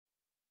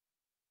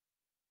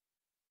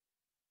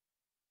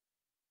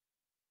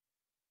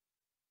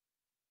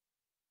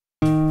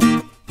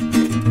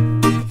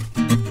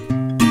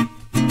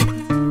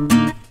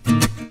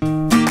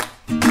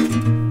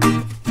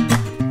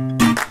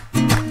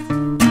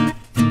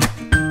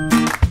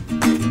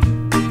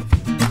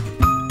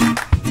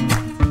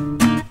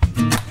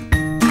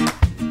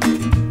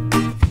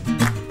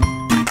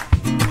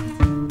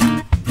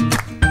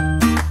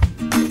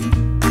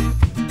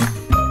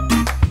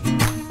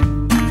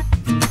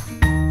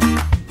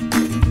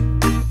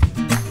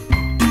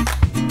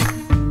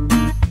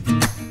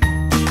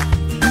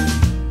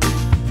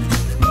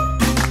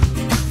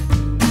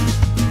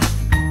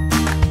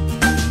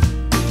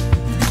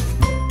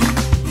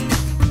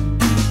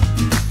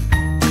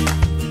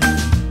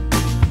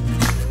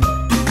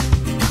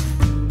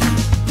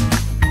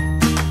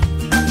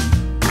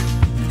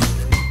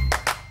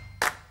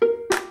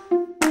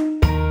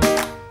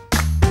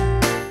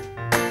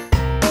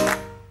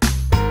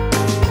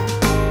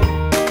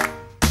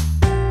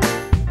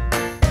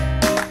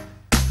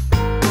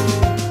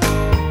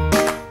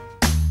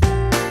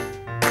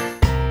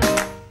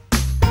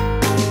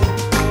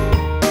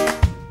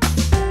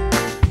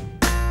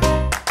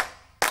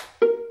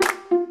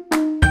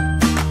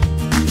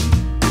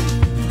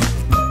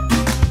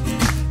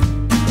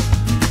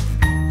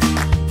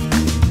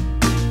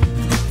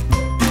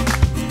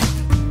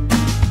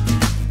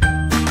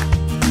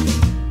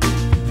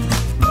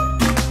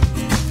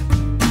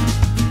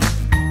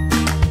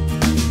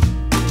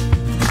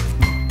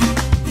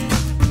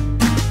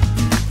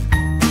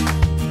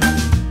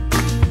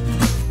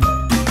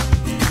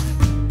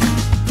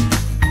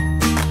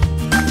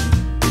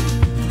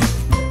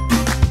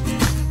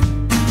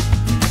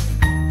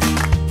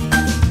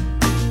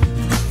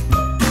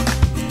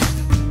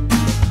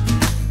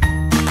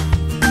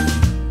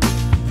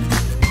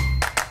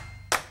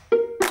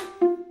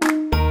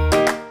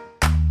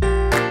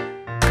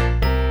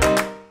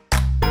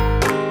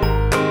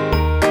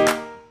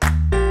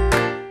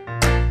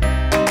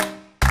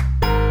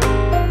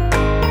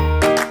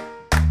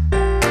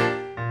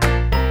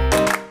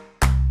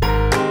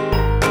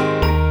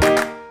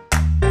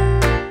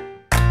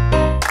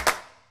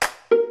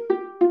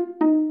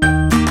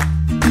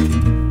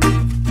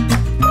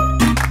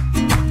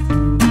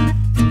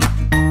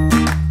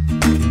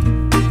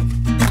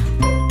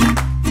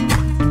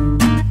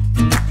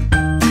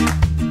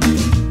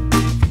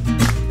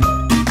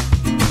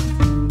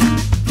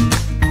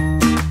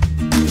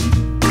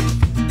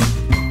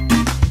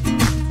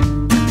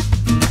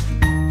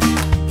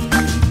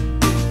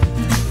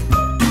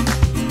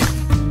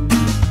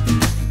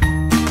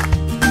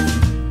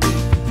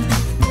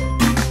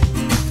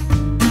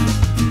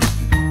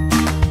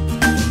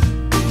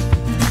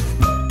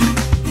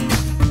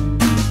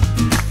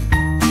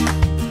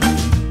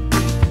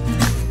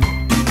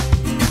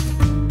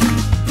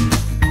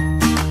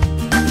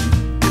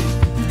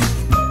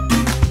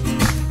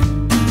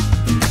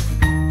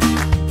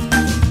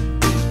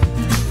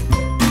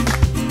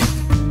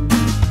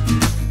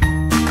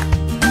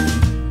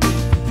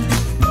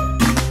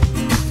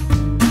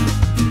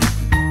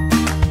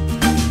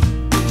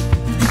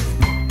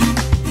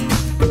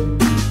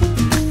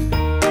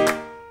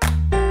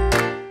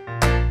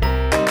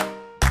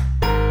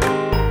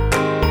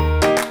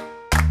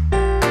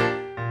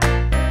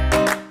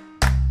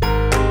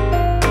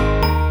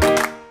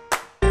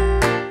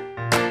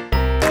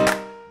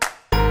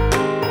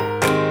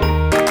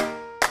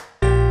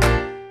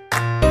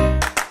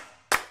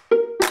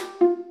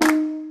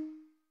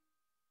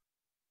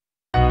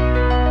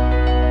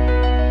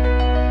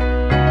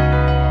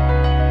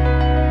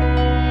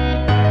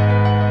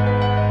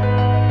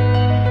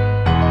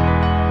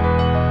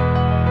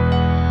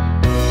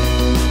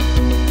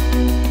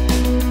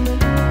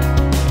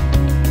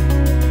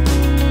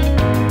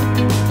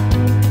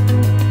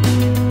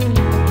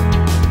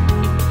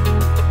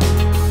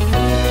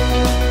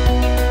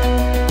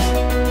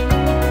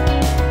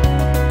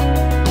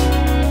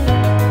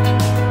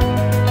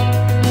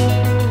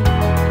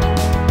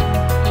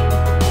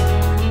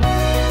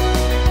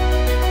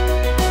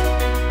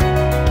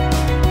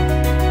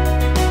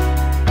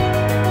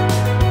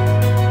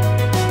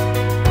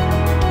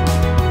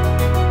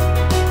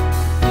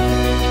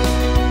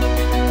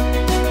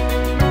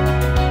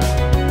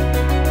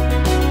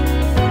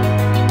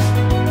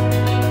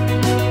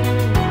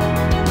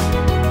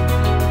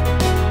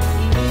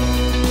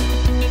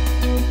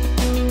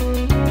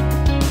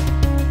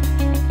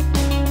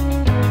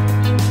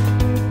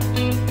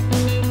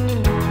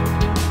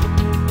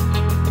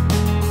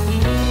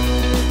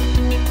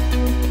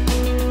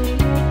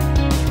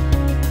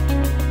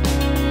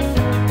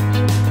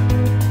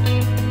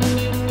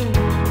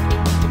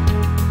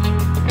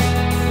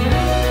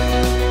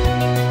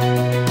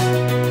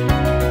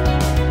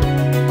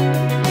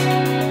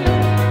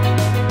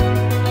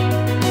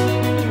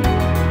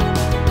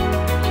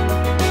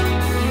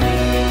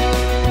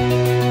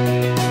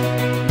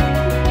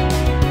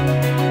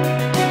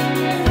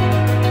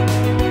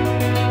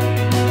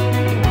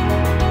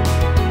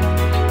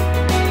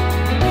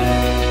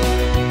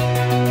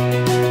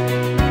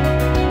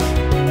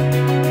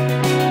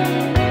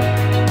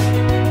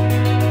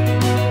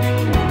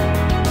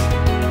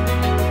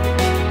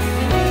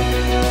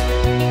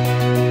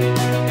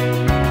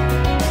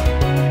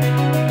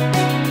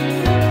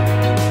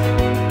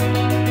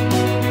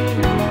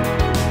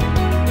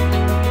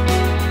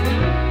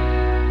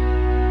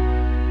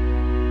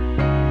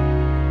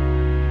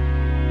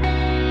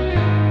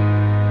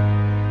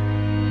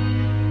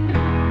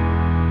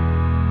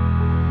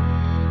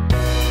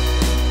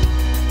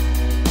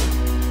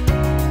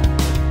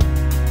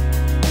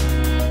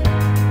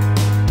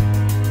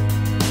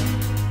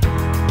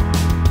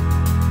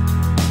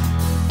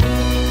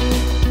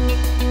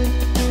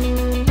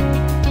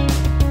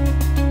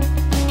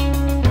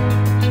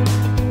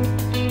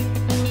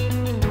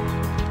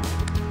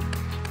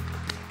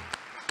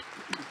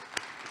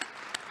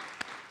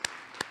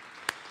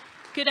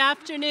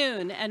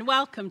afternoon and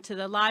welcome to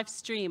the live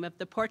stream of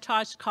the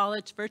Portage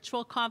College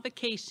Virtual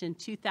Convocation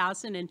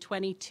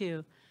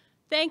 2022.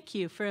 Thank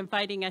you for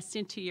inviting us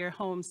into your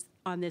homes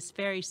on this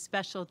very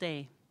special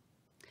day.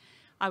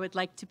 I would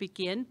like to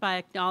begin by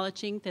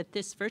acknowledging that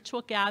this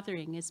virtual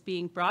gathering is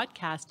being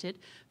broadcasted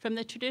from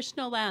the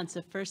traditional lands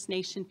of First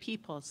Nation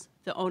peoples,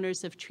 the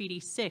owners of Treaty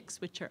 6,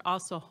 which are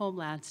also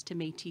homelands to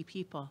Métis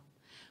people.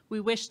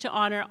 We wish to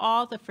honor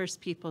all the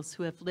First Peoples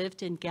who have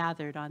lived and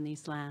gathered on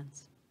these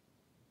lands.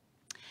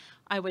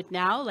 I would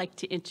now like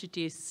to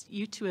introduce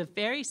you to a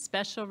very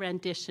special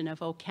rendition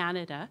of O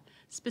Canada,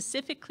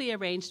 specifically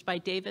arranged by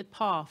David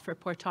Paul for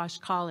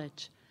Portage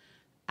College.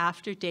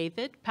 After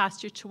David,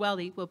 Pastor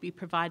Chiwelli will be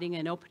providing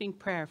an opening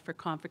prayer for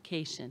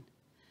Convocation.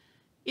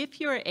 If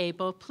you are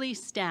able,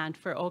 please stand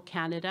for O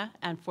Canada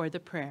and for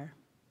the prayer.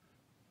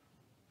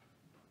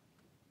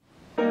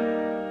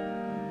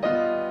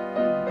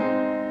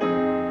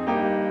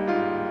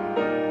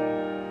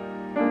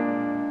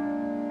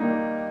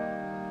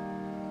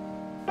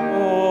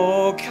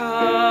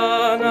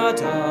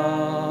 Canada,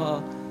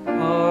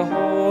 our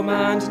home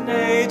and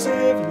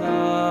native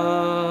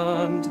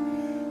land,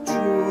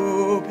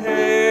 true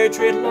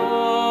patriot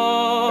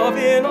love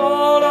in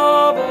all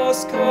of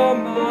us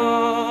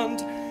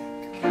command.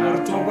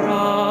 Car ton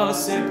bras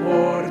s'est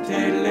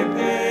porté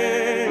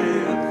l'épée,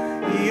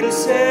 il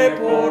s'est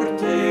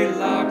porté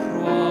la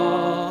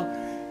croix.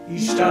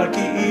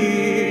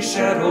 Ishtalki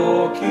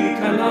Cherokee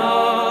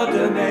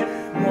Canada, mais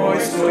moi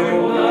soy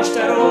nash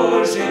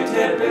taroje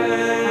tebe.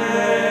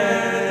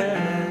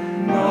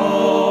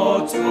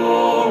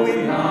 No we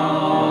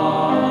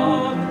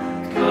man,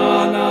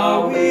 kana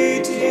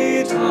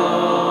witita,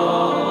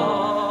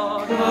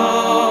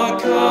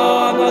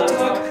 kana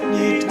tak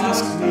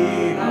nitas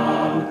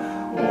niran,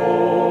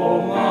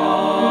 oma,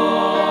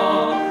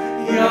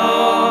 ya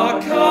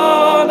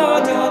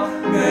Canada,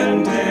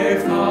 mende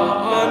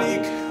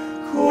fanik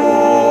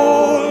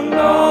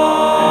kulna.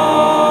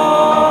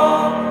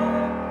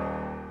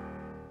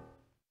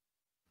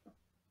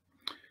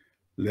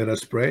 Let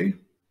us pray.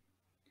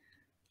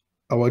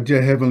 Our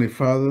dear Heavenly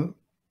Father,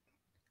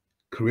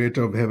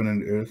 Creator of heaven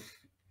and earth,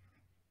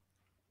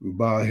 we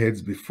bow our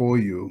heads before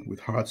you with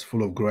hearts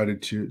full of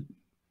gratitude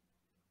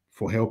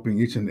for helping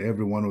each and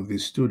every one of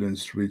these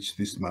students reach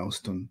this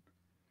milestone.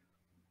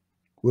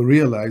 We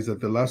realize that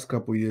the last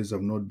couple of years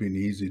have not been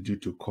easy due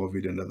to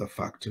COVID and other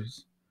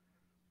factors.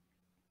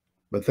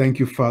 But thank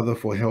you, Father,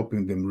 for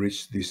helping them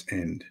reach this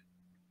end.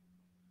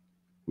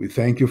 We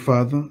thank you,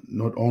 Father,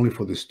 not only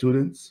for the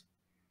students,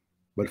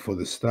 but for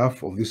the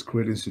staff of this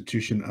great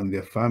institution and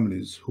their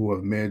families who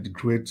have made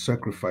great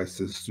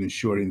sacrifices to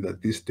ensuring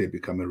that this day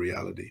become a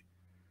reality.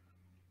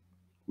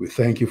 We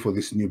thank you for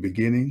this new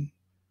beginning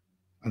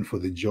and for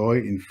the joy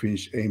in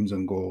finished aims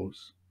and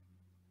goals.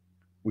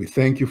 We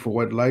thank you for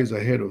what lies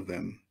ahead of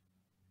them,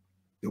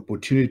 the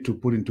opportunity to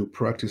put into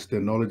practice the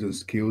knowledge and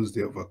skills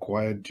they have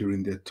acquired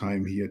during their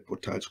time here at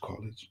Portage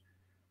College.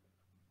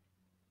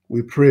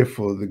 We pray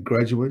for the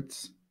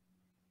graduates.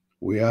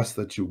 We ask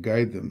that you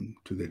guide them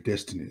to their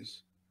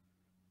destinies.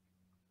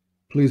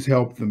 Please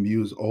help them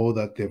use all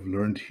that they've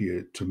learned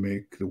here to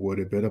make the world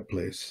a better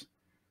place,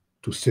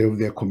 to serve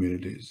their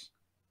communities,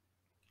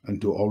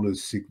 and to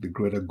always seek the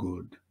greater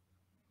good.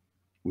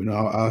 We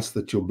now ask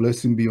that your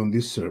blessing be on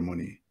this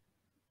ceremony.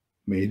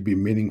 May it be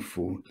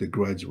meaningful to the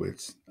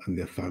graduates and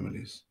their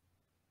families.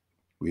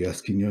 We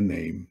ask in your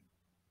name,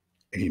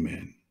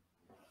 amen.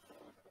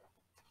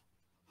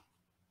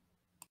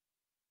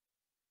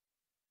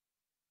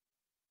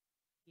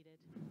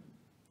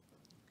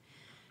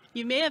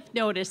 You may have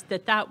noticed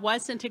that that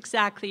wasn't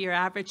exactly your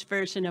average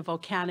version of O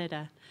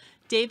Canada.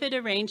 David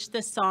arranged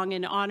this song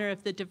in honor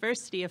of the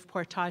diversity of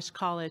Portage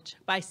College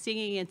by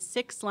singing in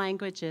 6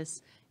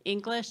 languages: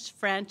 English,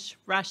 French,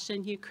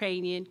 Russian,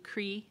 Ukrainian,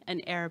 Cree,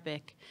 and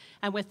Arabic.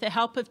 And with the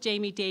help of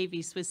Jamie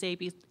Davies, was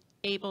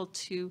able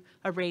to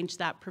arrange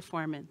that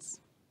performance.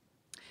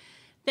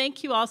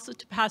 Thank you also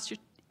to Pastor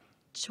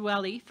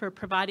Chiwelli for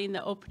providing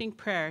the opening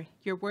prayer.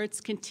 Your words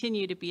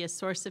continue to be a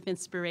source of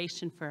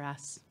inspiration for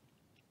us.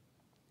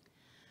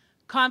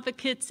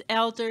 Convocates,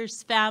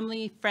 elders,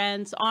 family,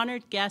 friends,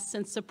 honored guests,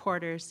 and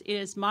supporters, it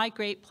is my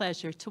great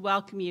pleasure to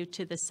welcome you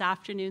to this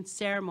afternoon's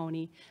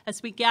ceremony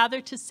as we gather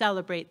to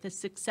celebrate the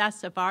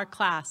success of our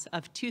class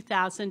of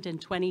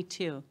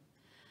 2022.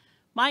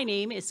 My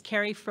name is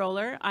Carrie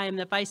Frohler. I am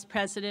the Vice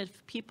President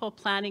of People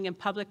Planning and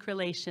Public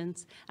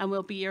Relations and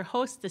will be your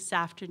host this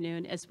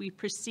afternoon as we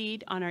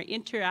proceed on our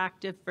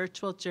interactive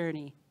virtual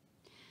journey.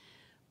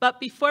 But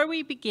before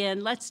we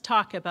begin, let's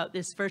talk about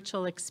this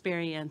virtual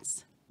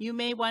experience. You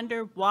may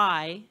wonder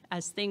why,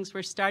 as things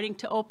were starting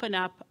to open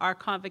up, our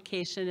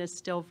convocation is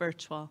still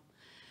virtual.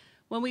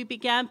 When we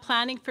began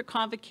planning for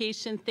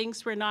convocation,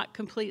 things were not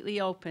completely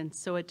open,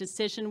 so a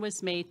decision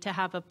was made to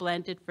have a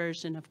blended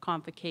version of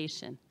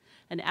convocation.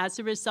 And as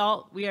a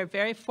result, we are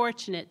very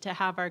fortunate to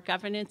have our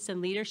governance and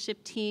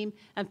leadership team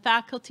and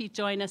faculty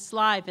join us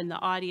live in the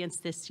audience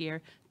this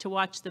year to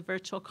watch the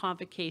virtual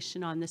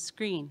convocation on the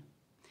screen.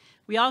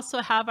 We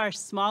also have our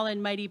small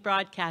and mighty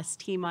broadcast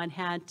team on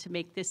hand to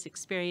make this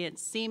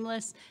experience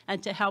seamless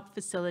and to help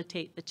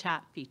facilitate the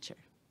chat feature.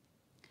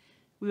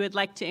 We would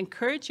like to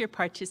encourage your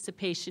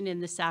participation in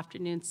this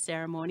afternoon's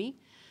ceremony.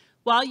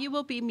 While you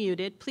will be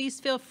muted, please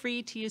feel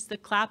free to use the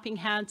clapping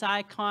hands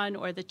icon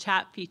or the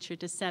chat feature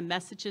to send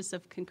messages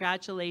of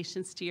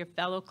congratulations to your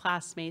fellow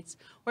classmates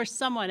or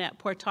someone at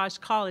Portage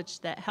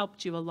College that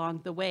helped you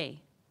along the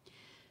way.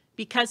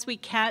 Because we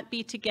can't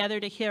be together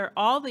to hear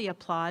all the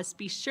applause,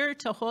 be sure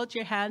to hold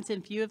your hands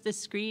in view of the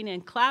screen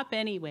and clap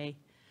anyway.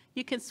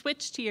 You can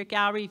switch to your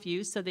gallery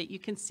view so that you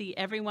can see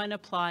everyone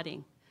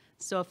applauding.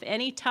 So if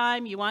any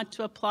time you want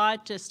to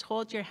applaud, just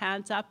hold your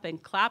hands up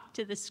and clap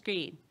to the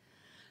screen.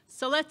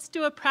 So let's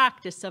do a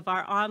practice of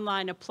our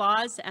online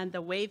applause and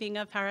the waving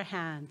of our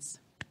hands.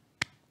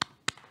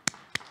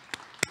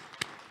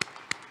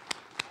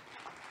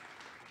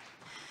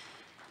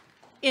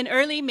 In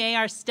early May,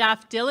 our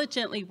staff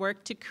diligently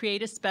worked to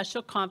create a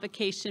special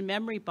Convocation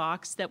memory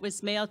box that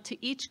was mailed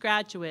to each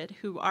graduate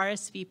who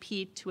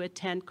RSVP'd to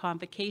attend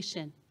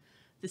Convocation.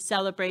 The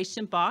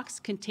celebration box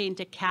contained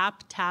a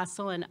cap,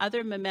 tassel, and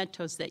other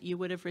mementos that you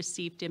would have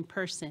received in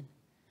person.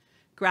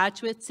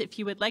 Graduates, if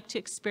you would like to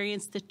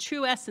experience the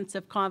true essence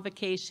of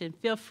Convocation,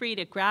 feel free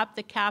to grab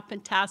the cap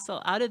and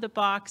tassel out of the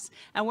box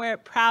and wear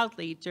it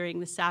proudly during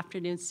this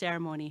afternoon's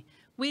ceremony.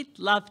 We'd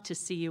love to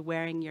see you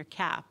wearing your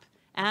cap,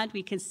 and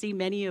we can see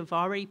many have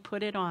already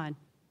put it on.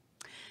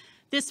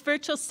 This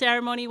virtual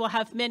ceremony will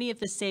have many of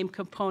the same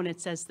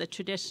components as the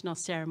traditional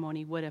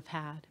ceremony would have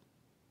had.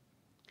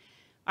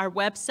 Our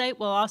website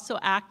will also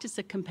act as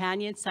a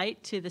companion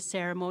site to the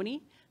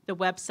ceremony. The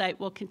website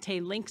will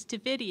contain links to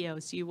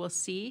videos you will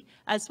see,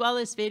 as well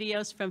as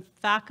videos from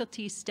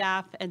faculty,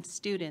 staff, and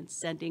students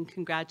sending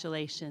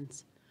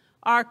congratulations.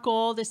 Our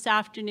goal this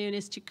afternoon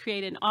is to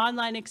create an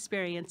online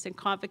experience and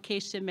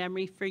Convocation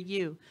memory for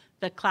you,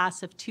 the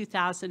class of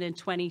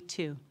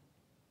 2022.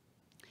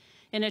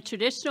 In a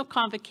traditional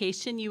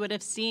Convocation, you would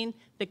have seen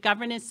the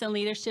governance and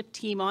leadership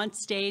team on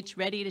stage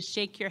ready to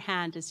shake your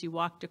hand as you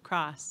walked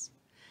across.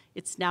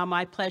 It's now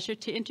my pleasure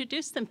to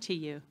introduce them to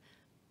you.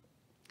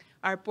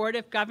 Our Board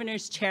of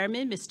Governors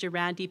Chairman, Mr.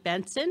 Randy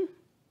Benson.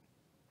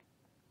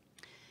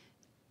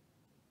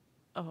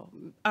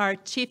 Our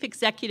Chief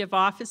Executive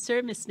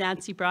Officer, Ms.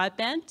 Nancy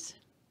Broadbent.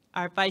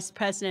 Our Vice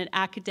President,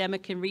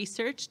 Academic and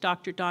Research,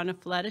 Dr. Donna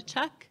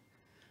Fletachuk.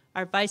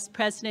 Our Vice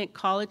President,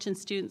 College and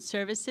Student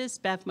Services,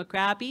 Bev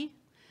McGraby.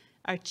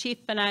 Our Chief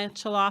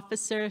Financial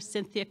Officer,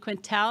 Cynthia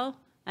Quintel.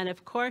 And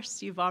of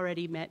course, you've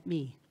already met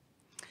me.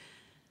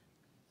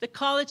 The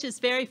college is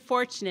very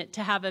fortunate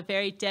to have a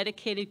very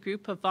dedicated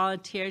group of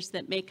volunteers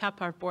that make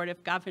up our Board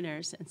of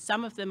Governors, and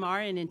some of them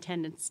are in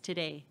attendance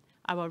today.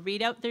 I will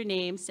read out their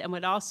names and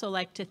would also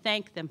like to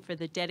thank them for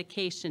the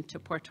dedication to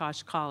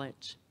Portage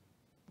College.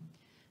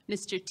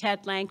 Mr.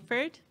 Ted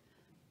Langford,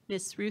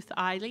 Ms. Ruth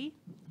Eiley,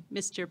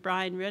 Mr.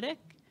 Brian Riddick,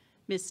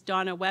 Ms.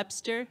 Donna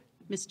Webster,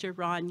 Mr.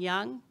 Ron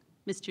Young,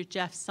 Mr.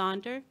 Jeff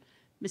Sonder,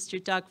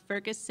 Mr. Doug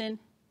Ferguson,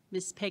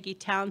 Ms. Peggy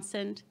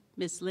Townsend,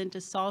 Ms. Linda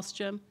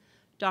Sahlstrom,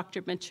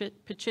 Dr.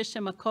 Patricia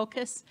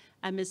Makokis,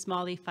 and Ms.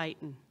 Molly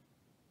Fighton.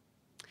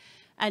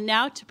 And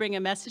now, to bring a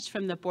message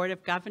from the Board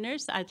of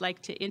Governors, I'd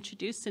like to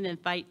introduce and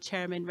invite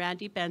Chairman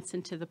Randy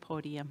Benson to the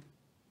podium.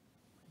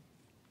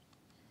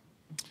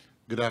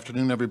 Good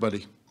afternoon,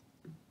 everybody.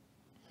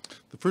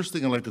 The first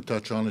thing I'd like to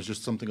touch on is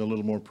just something a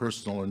little more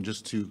personal, and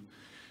just to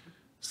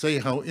say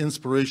how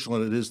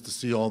inspirational it is to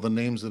see all the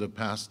names that have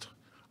passed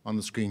on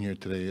the screen here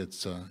today.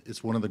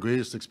 It's one of the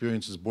greatest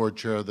experiences, Board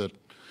Chair, that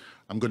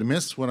I'm going to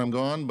miss when I'm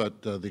gone,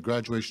 but the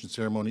graduation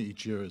ceremony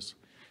each year is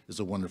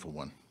a wonderful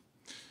one.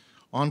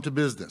 On to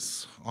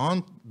business.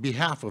 On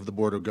behalf of the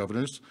Board of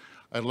Governors,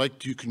 I'd like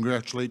to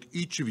congratulate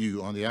each of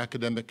you on the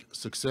academic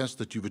success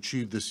that you've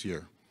achieved this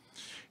year,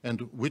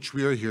 and which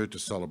we are here to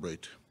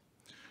celebrate.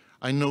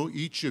 I know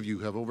each of you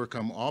have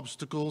overcome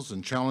obstacles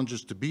and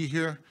challenges to be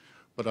here,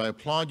 but I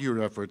applaud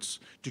your efforts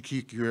to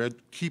keep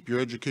your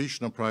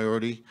education a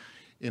priority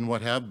in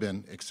what have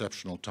been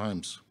exceptional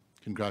times.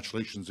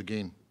 Congratulations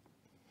again.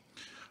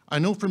 I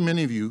know for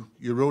many of you,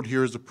 your road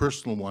here is a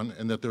personal one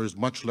and that there is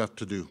much left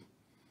to do.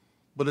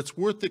 But it's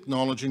worth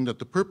acknowledging that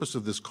the purpose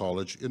of this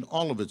college, in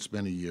all of its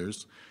many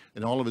years,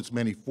 in all of its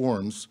many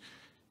forms,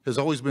 has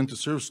always been to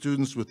serve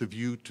students with a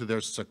view to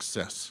their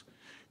success.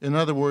 In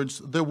other words,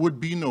 there would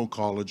be no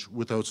college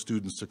without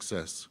student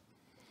success.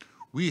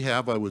 We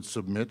have, I would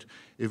submit,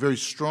 a very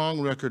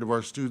strong record of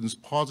our students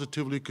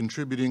positively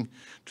contributing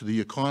to the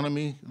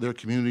economy, their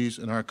communities,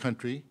 and our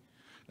country,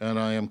 and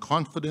I am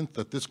confident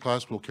that this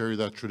class will carry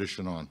that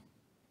tradition on.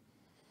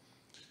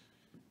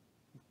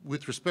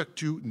 With respect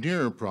to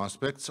nearer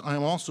prospects, I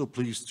am also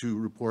pleased to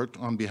report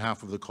on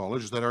behalf of the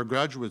college that our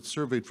graduates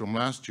surveyed from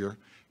last year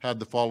had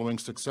the following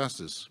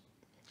successes.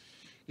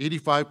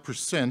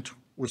 85%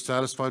 were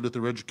satisfied with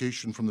their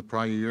education from the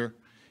prior year,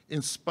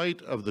 in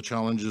spite of the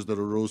challenges that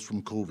arose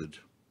from COVID.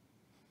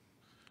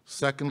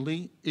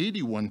 Secondly,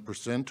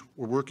 81%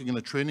 were working in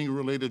a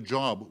training-related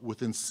job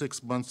within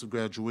 6 months of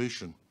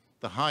graduation,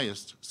 the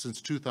highest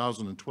since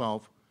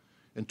 2012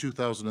 and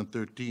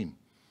 2013.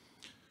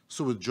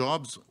 So with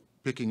jobs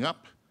picking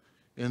up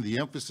and the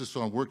emphasis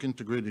on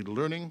work-integrated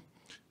learning,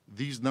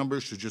 these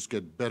numbers should just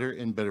get better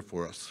and better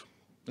for us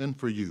and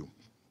for you.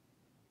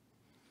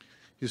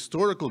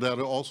 Historical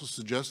data also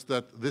suggests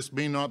that this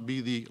may not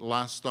be the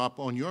last stop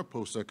on your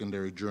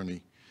post-secondary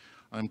journey.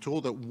 I'm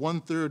told that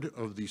 1/3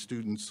 of the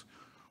students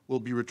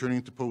will be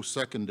returning to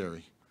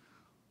post-secondary.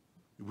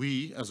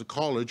 We, as a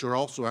college, are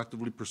also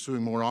actively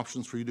pursuing more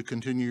options for you to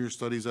continue your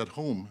studies at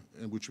home,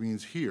 which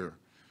means here,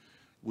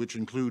 which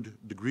include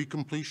degree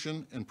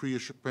completion and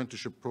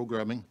pre-apprenticeship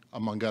programming,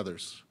 among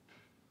others.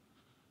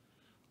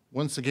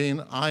 Once again,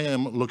 I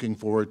am looking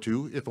forward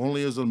to, if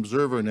only as an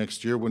observer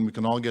next year, when we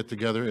can all get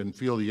together and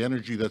feel the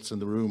energy that's in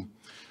the room.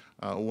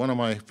 One of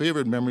my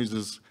favorite memories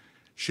is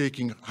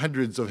shaking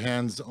hundreds of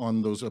hands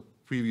on those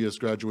previous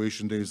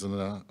graduation days, and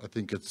I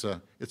think it's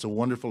a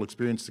wonderful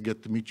experience to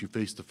get to meet you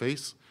face to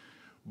face.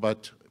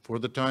 But for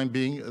the time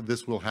being,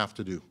 this will have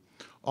to do.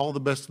 All the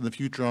best in the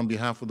future on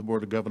behalf of the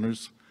Board of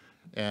Governors,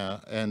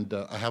 and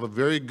have a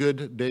very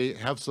good day.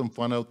 Have some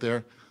fun out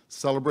there.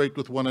 Celebrate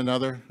with one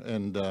another,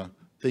 and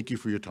thank you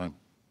for your time.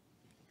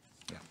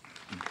 Yeah.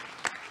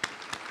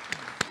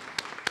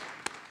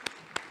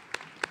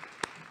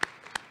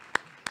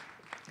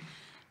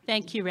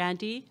 Thank you,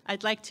 Randy.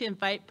 I'd like to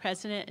invite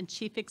President and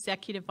Chief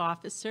Executive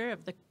Officer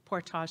of the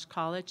Portage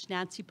College,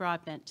 Nancy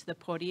Broadbent, to the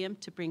podium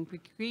to bring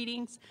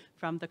greetings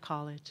from the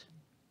college.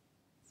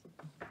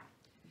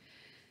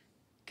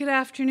 Good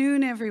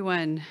afternoon,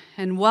 everyone,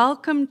 and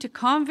welcome to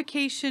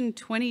Convocation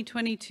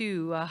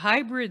 2022, a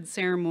hybrid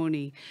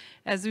ceremony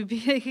as we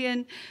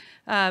begin,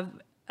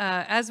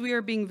 as we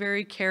are being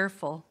very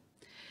careful.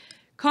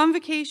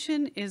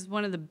 Convocation is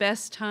one of the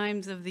best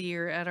times of the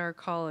year at our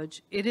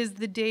college. It is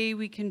the day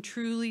we can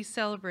truly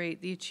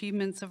celebrate the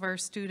achievements of our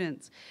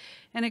students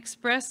and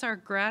express our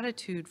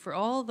gratitude for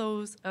all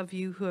those of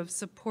you who have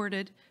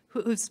supported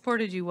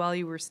you while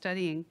you were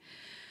studying.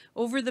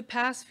 Over the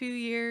past few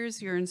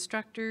years, your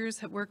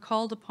instructors were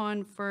called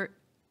upon for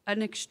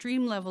an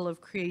extreme level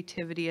of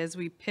creativity as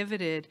we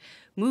pivoted,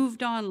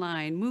 moved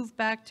online, moved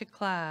back to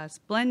class,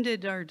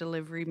 blended our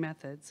delivery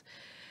methods.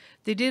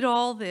 They did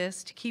all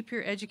this to keep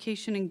your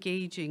education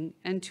engaging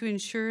and to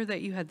ensure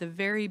that you had the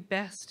very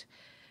best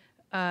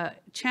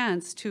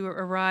chance to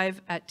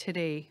arrive at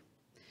today.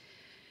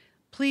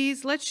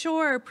 Please, let's show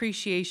our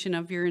appreciation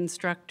of your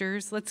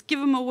instructors. Let's give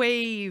them a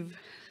wave.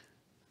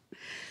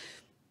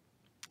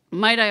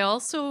 Might I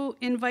also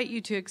invite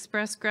you to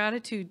express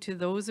gratitude to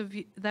those of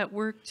you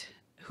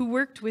who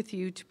worked with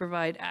you to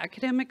provide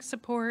academic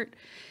support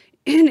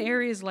in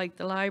areas like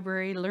the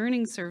library,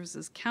 learning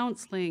services,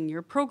 counseling,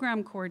 your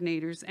program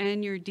coordinators,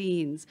 and your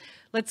deans.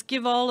 Let's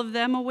give all of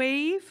them a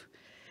wave.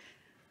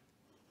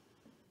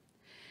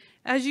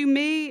 As you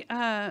may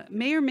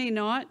or may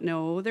not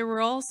know, there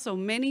were also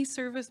many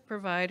service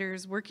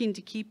providers working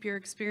to keep your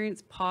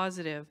experience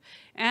positive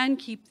and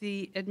keep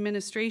the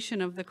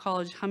administration of the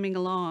college humming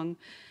along.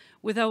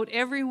 Without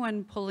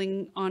everyone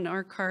pulling on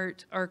our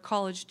cart, our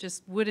college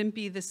just wouldn't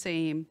be the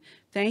same.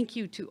 Thank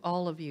you to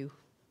all of you.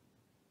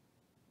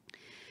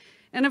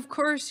 And of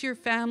course, your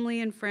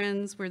family and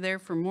friends were there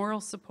for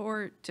moral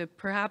support, to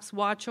perhaps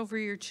watch over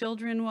your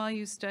children while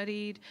you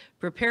studied,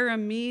 prepare a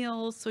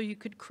meal so you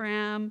could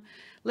cram.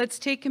 Let's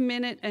take a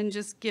minute and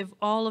just give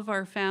all of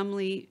our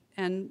family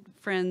and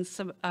friends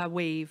a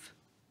wave.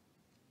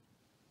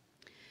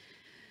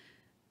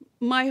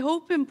 My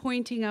hope in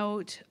pointing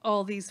out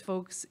all these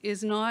folks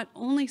is not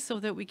only so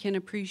that we can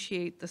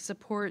appreciate the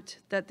support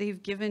that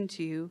they've given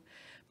to you,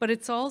 but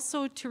it's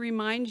also to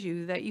remind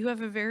you that you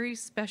have a very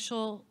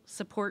special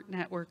support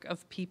network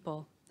of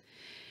people.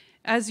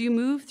 As you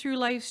move through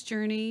life's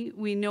journey,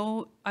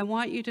 I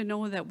want you to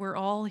know that we're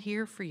all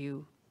here for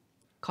you.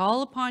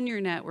 Call upon your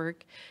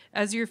network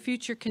as your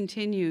future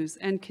continues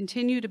and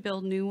continue to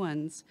build new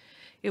ones.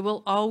 It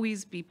will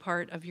always be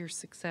part of your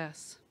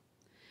success.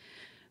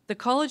 The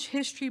college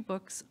history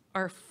books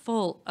are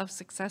full of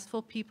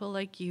successful people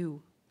like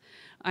you.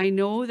 I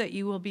know that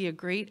you will be a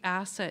great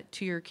asset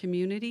to your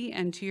community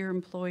and to your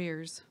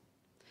employers.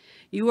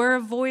 You are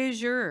a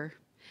voyageur,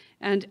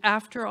 and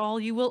after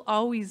all, you will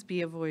always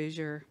be a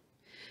voyageur.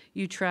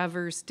 You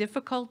traversed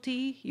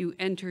difficulty, you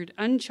entered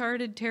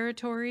uncharted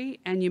territory,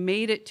 and you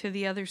made it to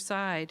the other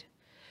side.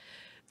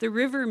 The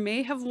river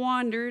may have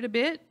wandered a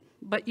bit,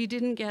 but you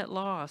didn't get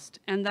lost,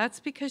 and that's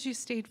because you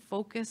stayed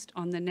focused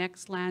on the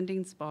next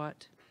landing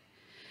spot.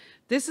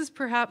 This is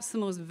perhaps the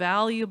most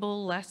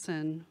valuable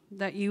lesson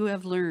that you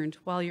have learned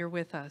while you're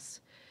with us.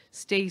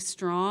 Stay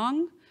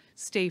strong,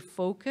 stay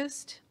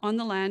focused on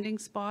the landing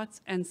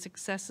spots, and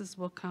successes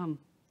will come.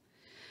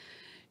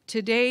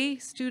 Today,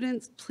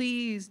 students,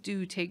 please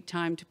do take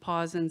time to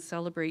pause and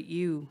celebrate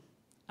you.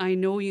 I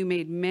know you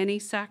made many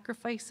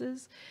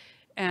sacrifices,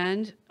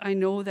 and I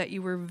know that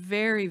you were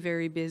very,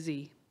 very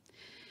busy.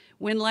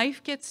 When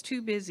life gets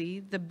too busy,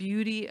 the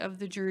beauty of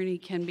the journey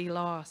can be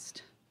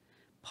lost.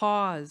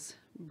 Pause.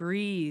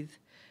 Breathe,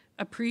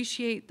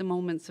 appreciate the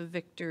moments of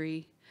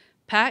victory.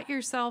 Pat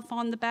yourself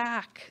on the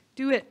back.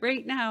 Do it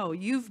right now.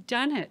 You've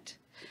done it.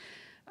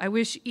 I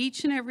wish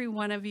each and every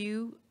one of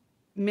you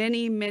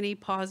many, many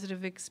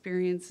positive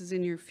experiences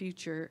in your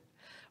future.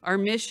 Our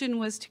mission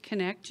was to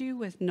connect you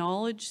with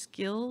knowledge,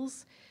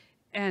 skills,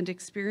 and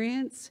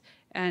experience,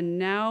 and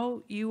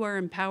now you are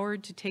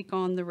empowered to take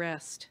on the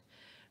rest.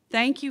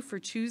 Thank you for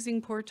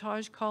choosing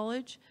Portage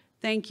College.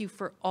 Thank you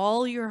for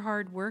all your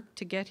hard work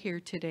to get here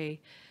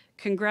today.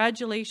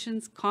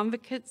 Congratulations,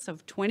 Convocates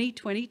of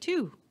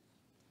 2022.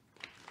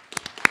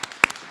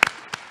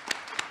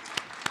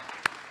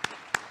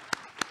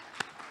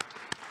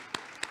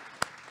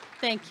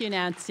 Thank you,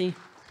 Nancy.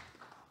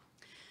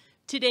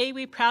 Today,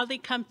 we proudly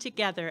come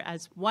together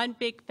as one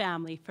big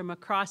family from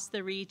across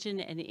the region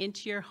and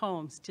into your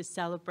homes to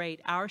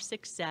celebrate our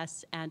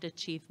success and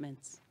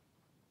achievements.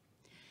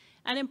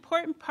 An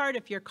important part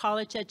of your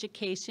college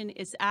education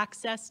is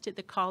access to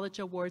the College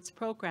Awards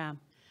program.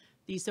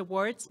 These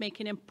awards make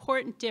an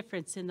important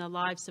difference in the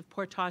lives of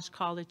Portage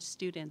College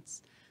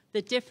students.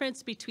 The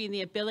difference between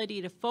the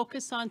ability to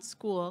focus on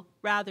school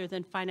rather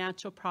than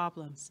financial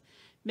problems.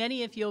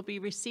 Many of you will be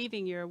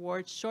receiving your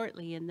awards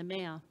shortly in the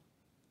mail.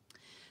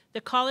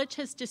 The college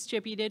has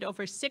distributed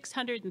over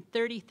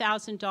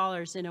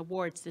 $630,000 in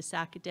awards this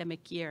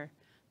academic year.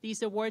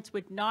 These awards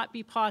would not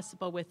be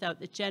possible without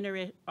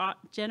the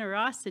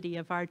generosity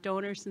of our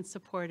donors and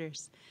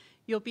supporters.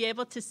 You'll be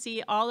able to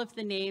see all of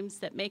the names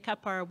that make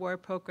up our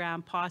award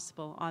program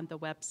possible on the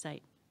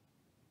website.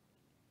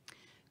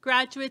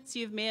 Graduates,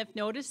 you may have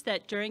noticed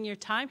that during your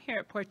time here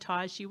at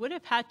Portage, you would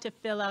have had to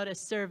fill out a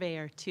survey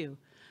or two.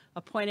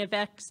 A point of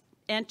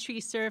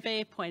entry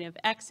survey, point of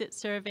exit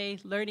survey,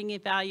 learning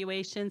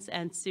evaluations,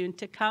 and soon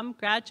to come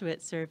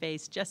graduate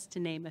surveys, just to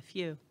name a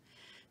few.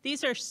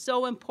 These are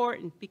so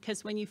important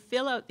because when you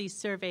fill out these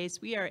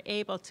surveys, we are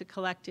able to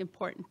collect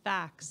important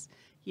facts.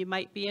 You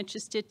might be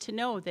interested to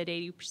know that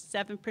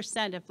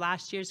 87% of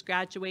last year's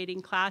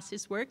graduating class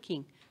is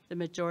working, the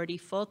majority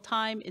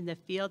full-time in the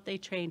field they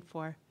trained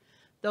for.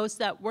 Those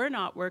that were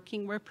not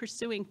working were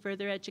pursuing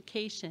further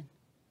education.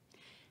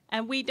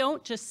 And we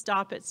don't just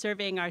stop at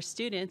surveying our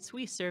students,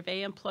 we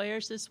survey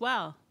employers as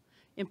well.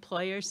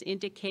 Employers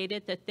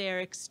indicated that they are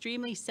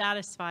extremely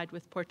satisfied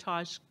with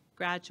Portage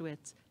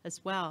graduates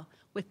as well,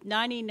 with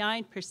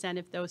 99%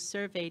 of those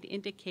surveyed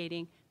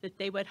indicating that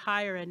they would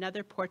hire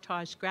another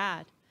Portage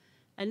grad.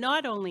 And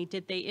not only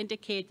did they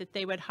indicate that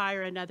they would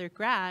hire another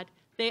grad,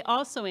 they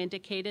also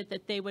indicated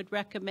that they would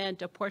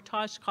recommend a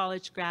Portage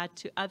College grad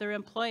to other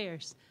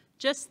employers.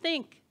 Just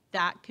think,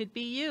 that could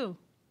be you.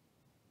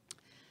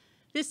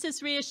 This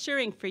is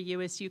reassuring for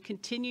you as you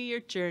continue your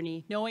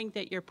journey, knowing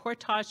that your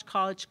Portage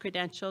College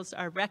credentials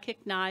are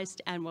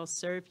recognized and will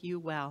serve you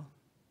well.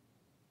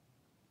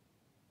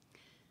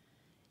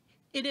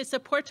 It is a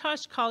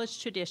Portage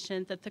College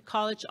tradition that the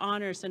college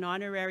honors an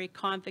honorary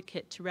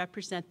convocate to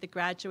represent the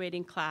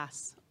graduating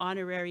class.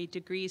 Honorary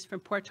degrees from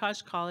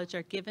Portage College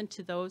are given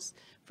to those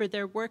for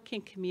their work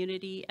in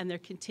community and their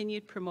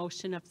continued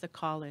promotion of the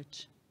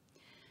college.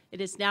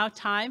 It is now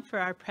time for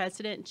our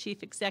President and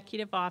Chief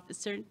Executive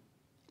Officer,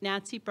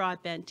 Nancy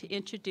Broadbent, to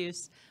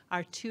introduce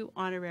our two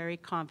honorary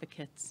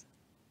convocates.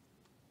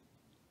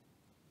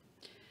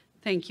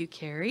 Thank you,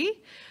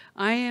 Carrie.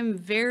 I am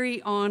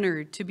very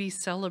honored to be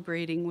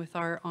celebrating with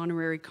our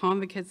honorary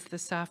convocates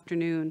this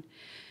afternoon.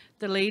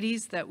 The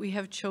ladies that we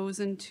have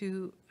chosen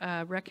to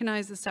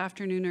recognize this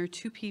afternoon are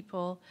two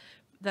people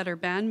that are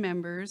band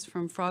members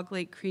from Frog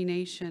Lake Cree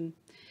Nation,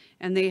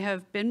 and they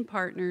have been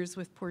partners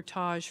with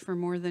Portage for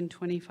more than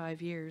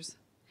 25 years.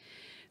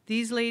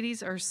 These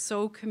ladies are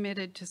so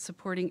committed to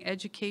supporting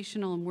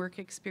educational and work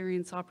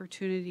experience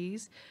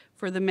opportunities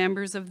for the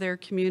members of their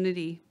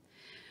community.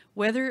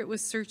 Whether it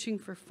was searching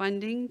for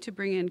funding to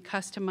bring in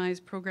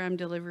customized program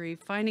delivery,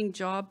 finding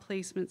job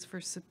placements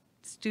for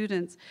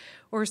students,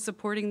 or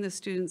supporting the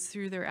students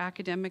through their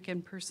academic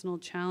and personal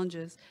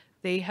challenges,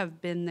 they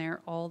have been there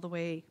all the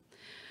way.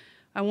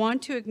 I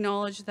want to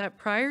acknowledge that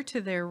prior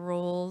to their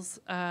roles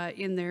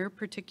in their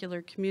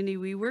particular community,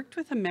 we worked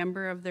with a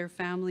member of their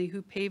family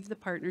who paved the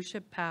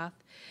partnership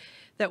path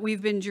that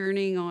we've been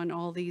journeying on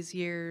all these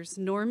years.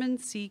 Norman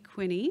C.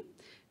 Quinney,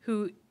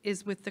 who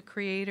is with the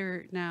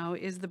Creator now,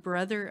 is the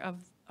brother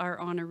of our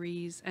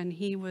honorees, and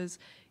he was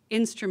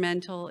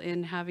instrumental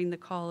in having the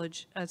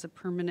college as a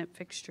permanent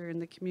fixture in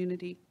the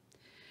community.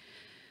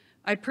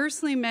 I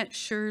personally met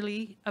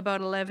Shirley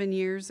about 11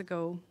 years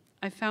ago.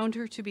 I found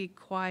her to be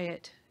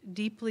quiet,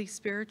 deeply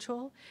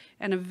spiritual,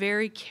 and a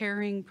very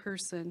caring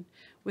person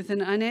with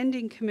an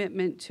unending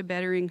commitment to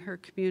bettering her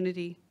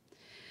community.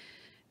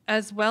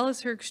 As well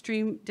as her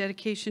extreme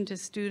dedication to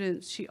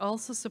students, she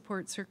also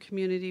supports her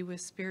community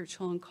with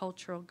spiritual and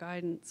cultural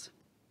guidance.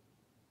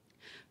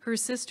 Her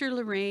sister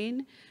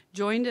Lorraine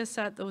joined us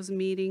at those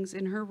meetings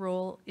in her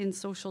role in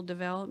social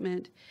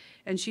development,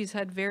 and she's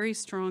had very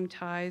strong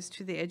ties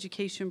to the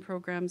education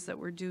programs that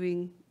we're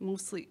doing,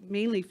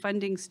 mainly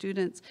funding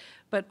students,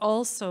 but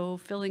also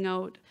filling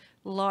out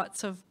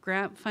lots of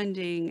grant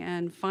funding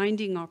and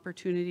finding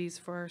opportunities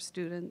for our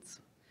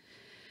students.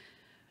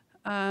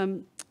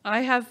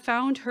 I have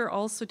found her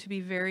also to be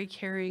very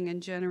caring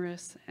and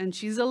generous, and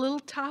she's a little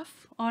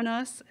tough on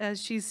us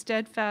as she's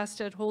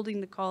steadfast at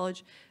holding the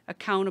college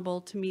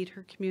accountable to meet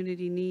her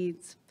community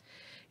needs.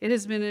 It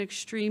has been an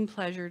extreme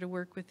pleasure to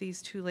work with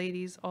these two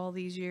ladies all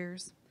these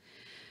years.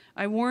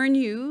 I warn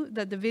you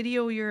that the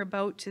video you're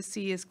about to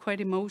see is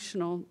quite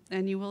emotional,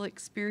 and you will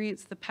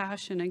experience the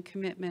passion and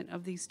commitment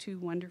of these two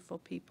wonderful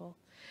people.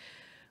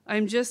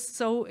 I'm just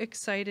so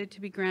excited to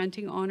be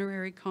granting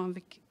honorary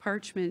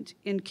parchment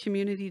in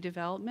community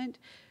development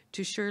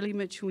to Shirley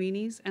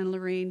Machuinis and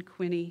Lorraine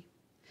Quinney.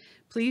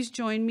 Please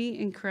join me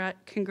in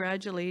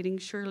congratulating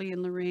Shirley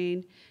and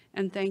Lorraine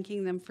and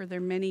thanking them for their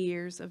many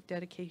years of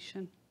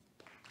dedication.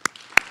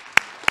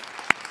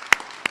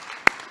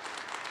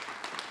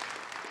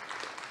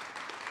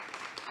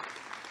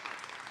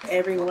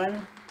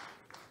 Everyone,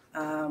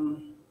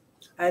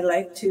 I'd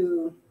like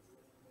to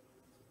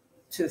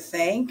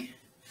thank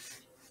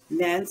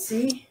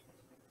Nancy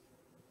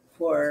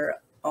for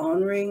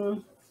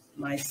honoring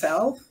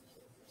myself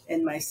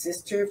and my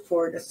sister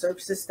for the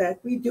services that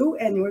we do,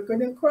 and we're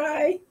gonna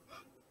cry,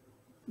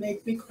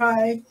 make me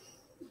cry,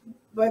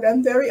 but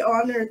I'm very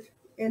honored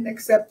in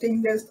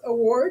accepting this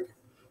award.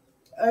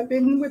 I've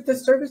been with the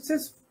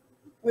services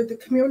with the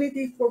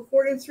community for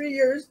 43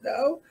 years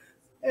now,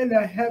 and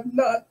I have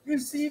not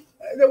received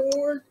an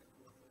award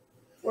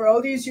for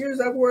all these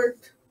years I've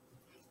worked,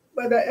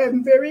 but I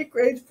am very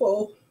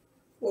grateful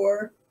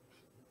for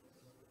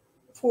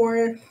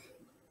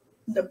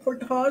the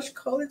Portage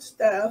College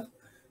staff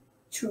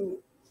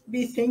to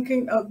be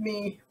thinking of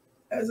me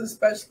as a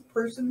special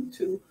person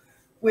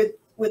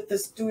with the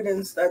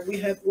students that we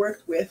have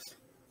worked with.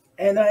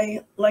 And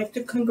I like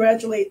to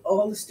congratulate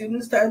all the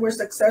students that were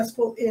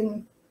successful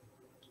in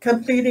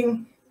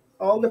completing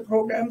all the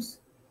programs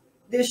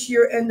this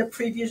year and the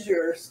previous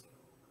years.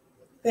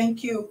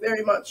 Thank you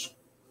very much.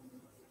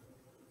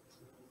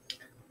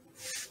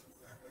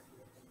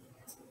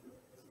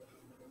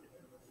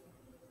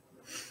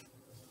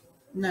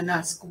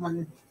 Nanas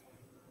kuman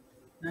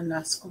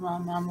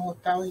mamo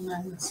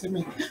tawingan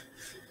simi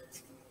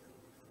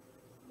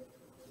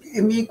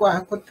imi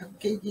kwa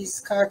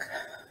kutagis kak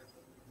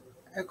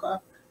eko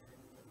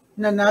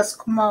nanas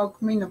kuma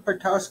kumina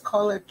Portage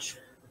College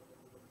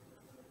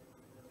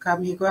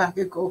kami kwa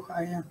go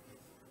haya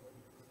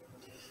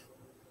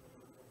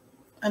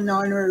an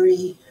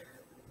honorary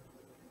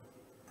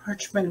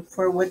parchment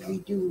for what we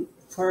do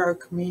for our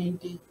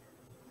community.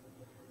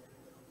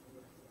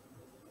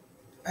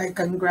 I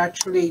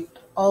congratulate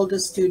all the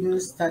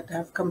students that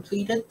have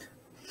completed.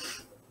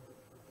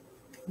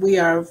 We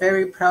are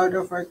very proud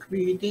of our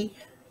community,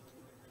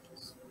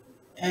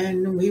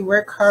 and we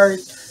work hard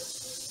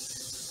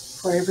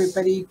for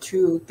everybody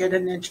to get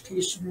an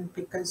education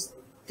because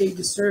they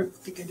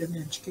deserve to get an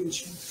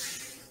education.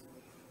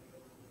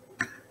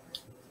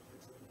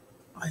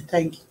 I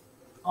thank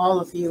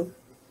all of you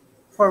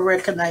for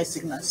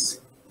recognizing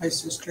us, my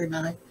sister and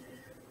I.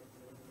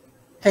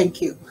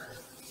 Thank you.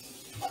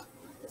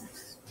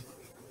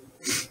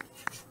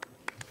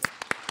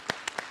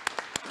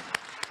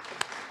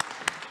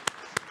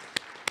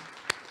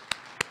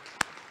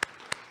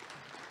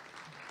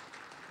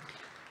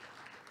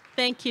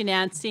 Thank you,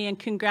 Nancy, and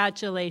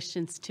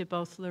congratulations to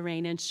both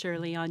Lorraine and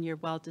Shirley on your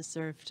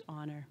well-deserved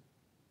honor.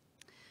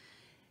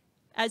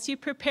 As you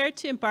prepare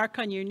to embark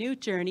on your new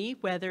journey,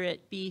 whether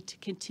it be to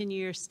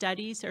continue your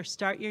studies or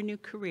start your new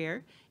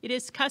career, it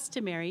is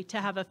customary to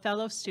have a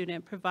fellow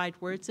student provide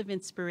words of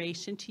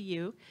inspiration to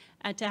you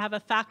and to have a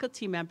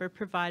faculty member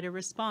provide a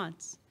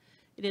response.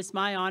 It is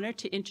my honor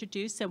to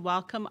introduce and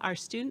welcome our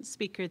student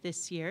speaker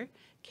this year,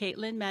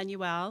 Caitlin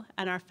Manuel,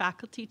 and our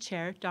faculty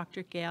chair,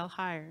 Dr. Gail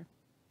Heyer.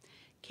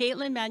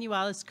 Caitlin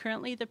Manuel is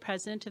currently the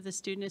president of the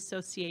Student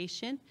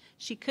Association.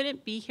 She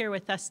couldn't be here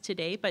with us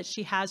today, but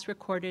she has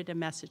recorded a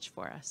message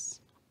for us.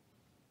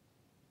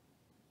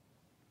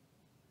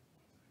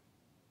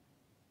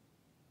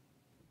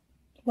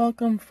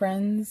 Welcome,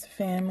 friends,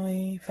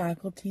 family,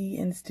 faculty,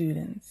 and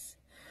students.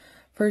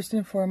 First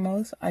and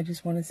foremost, I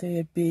just want to say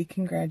a big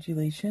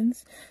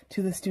congratulations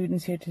to the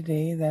students here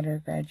today that are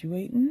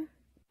graduating.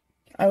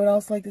 I would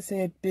also like to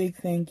say a big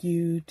thank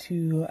you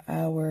to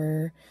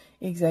our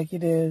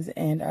executives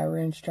and our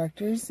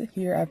instructors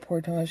here at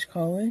Portage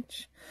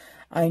College.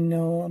 I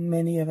know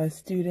many of us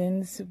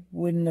students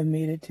wouldn't have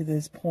made it to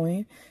this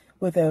point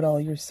without all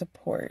your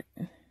support.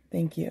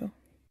 Thank you.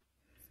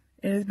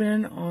 It has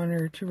been an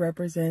honor to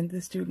represent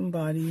the student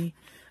body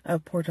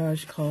of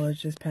Portage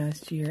College this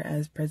past year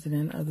as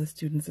president of the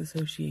Students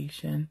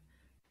Association.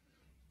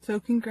 So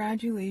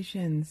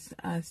congratulations,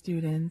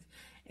 students,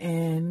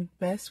 and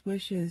best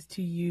wishes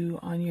to you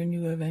on your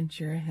new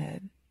adventure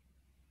ahead.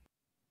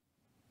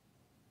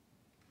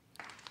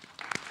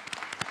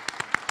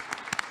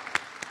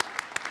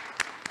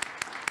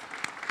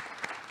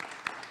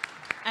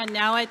 And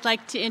now I'd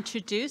like to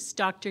introduce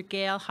Dr.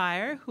 Gail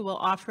Heyer, who will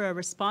offer a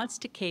response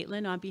to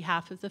Caitlin on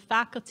behalf of the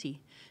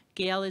faculty.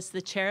 Gail is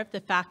the chair of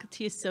the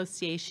Faculty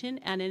Association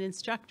and an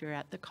instructor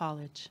at the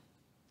college.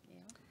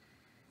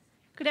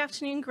 Good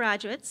afternoon,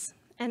 graduates.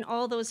 and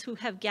all those who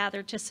have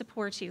gathered to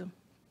support you.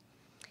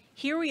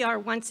 Here we are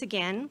once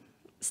again,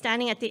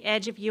 standing at the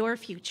edge of your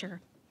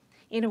future,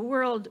 in a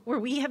world where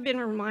we have been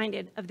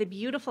reminded of the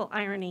beautiful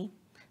irony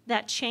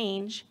that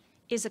change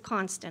is a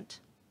constant.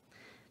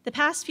 The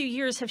past few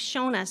years have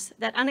shown us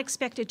that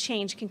unexpected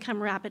change can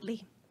come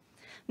rapidly.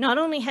 Not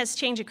only has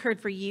change occurred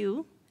for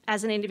you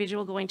as an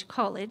individual going to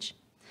college,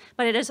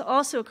 but it has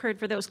also occurred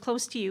for those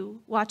close to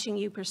you watching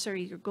you pursue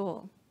your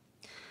goal.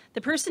 The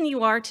person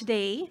you are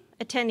today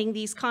attending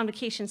these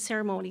convocation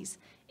ceremonies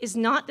is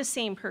not the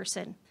same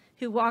person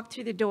who walked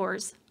through the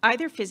doors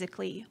either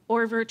physically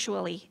or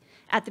virtually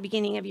at the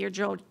beginning of your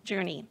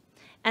journey,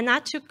 and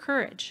that took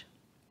courage.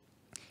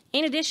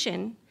 In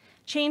addition,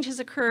 change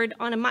has occurred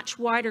on a much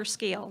wider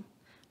scale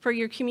for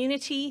your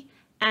community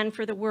and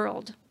for the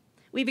world.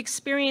 We've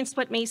experienced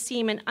what may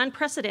seem an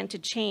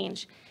unprecedented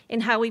change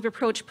in how we've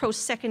approached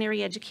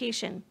post-secondary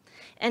education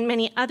and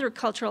many other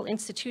cultural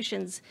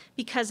institutions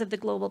because of the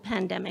global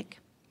pandemic.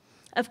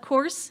 Of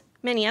course,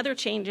 many other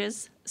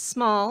changes,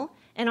 small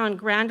and on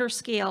grander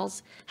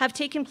scales, have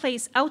taken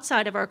place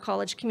outside of our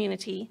college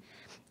community,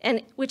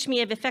 and which may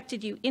have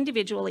affected you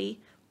individually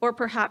or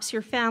perhaps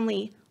your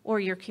family or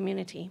your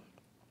community.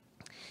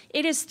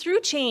 It is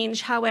through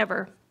change,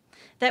 however,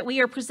 that we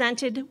are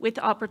presented with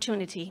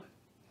opportunity.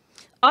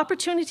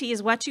 Opportunity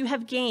is what you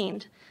have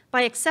gained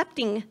by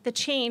accepting the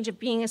change of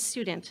being a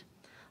student.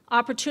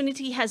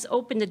 Opportunity has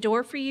opened the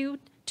door for you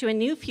to a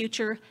new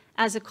future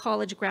as a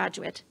college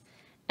graduate.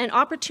 And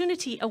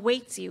opportunity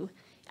awaits you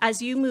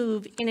as you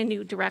move in a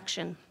new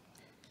direction.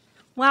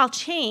 While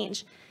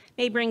change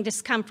may bring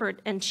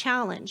discomfort and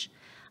challenge,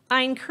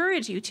 I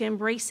encourage you to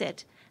embrace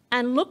it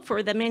and look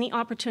for the many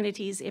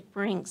opportunities it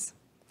brings.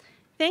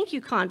 Thank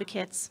you,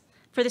 convocates,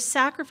 for the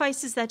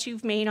sacrifices that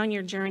you've made on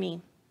your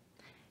journey.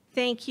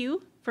 Thank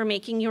you for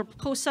making your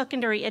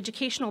post-secondary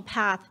educational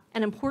path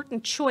an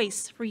important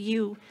choice for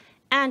you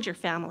and your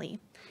family.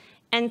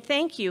 And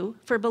thank you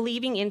for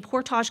believing in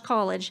Portage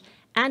College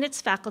and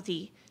its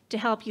faculty to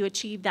help you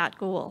achieve that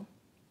goal.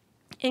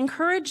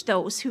 Encourage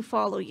those who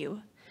follow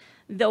you,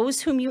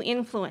 those whom you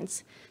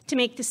influence, to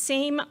make the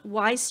same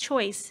wise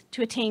choice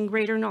to attain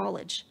greater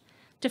knowledge,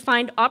 to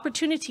find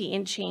opportunity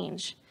in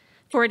change,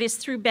 for it is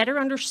through better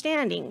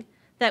understanding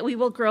that we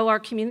will grow our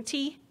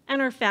community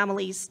and our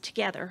families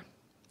together.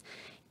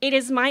 It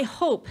is my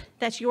hope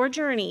that your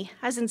journey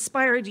has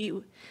inspired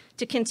you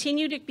to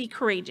continue to be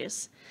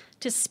courageous,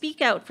 to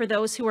speak out for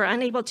those who are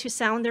unable to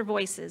sound their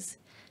voices,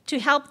 to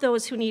help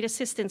those who need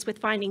assistance with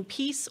finding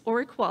peace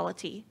or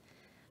equality,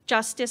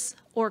 justice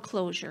or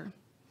closure.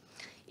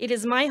 It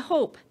is my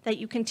hope that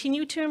you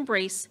continue to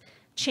embrace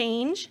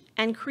change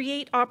and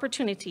create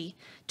opportunity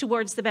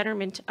towards the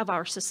betterment of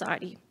our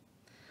society.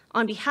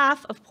 On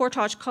behalf of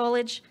Portage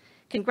College,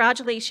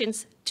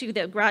 congratulations to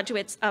the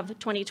graduates of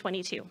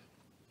 2022.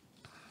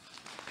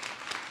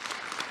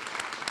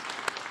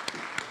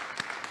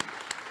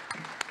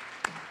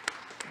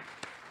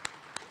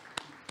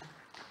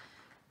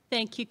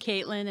 Thank you,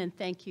 Caitlin, and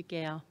thank you,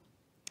 Gail.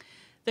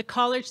 The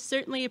college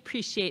certainly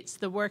appreciates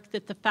the work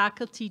that the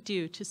faculty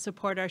do to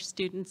support our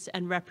students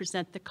and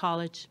represent the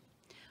college.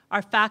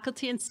 Our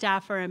faculty and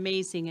staff are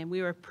amazing, and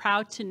we were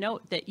proud to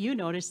note that you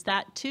noticed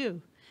that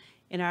too.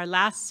 In our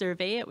last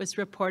survey, it was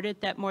reported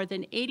that more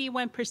than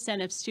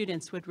 81% of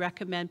students would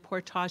recommend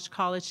Portage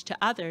College to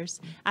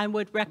others and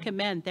would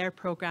recommend their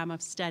program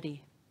of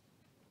study.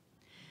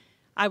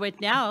 I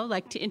would now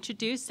like to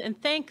introduce and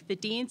thank the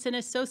deans and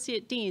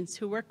associate deans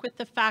who work with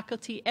the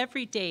faculty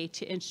every day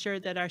to ensure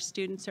that our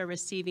students are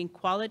receiving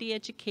quality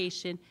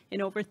education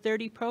in over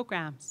 30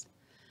 programs.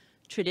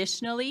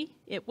 Traditionally,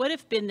 it would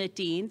have been the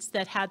deans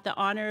that had the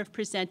honor of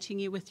presenting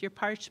you with your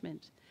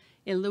parchment.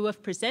 In lieu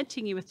of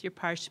presenting you with your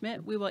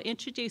parchment, we will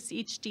introduce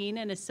each dean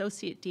and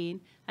associate dean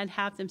and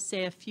have them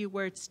say a few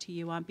words to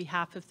you on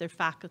behalf of their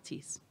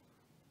faculties.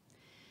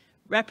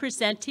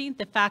 Representing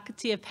the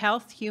Faculty of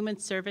Health, Human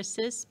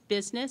Services,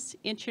 Business,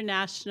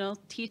 International,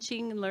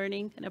 Teaching and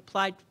Learning, and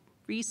Applied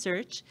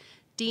Research,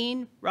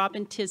 Dean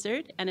Robin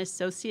Tizard and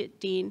Associate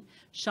Dean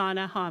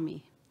Shauna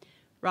Hami.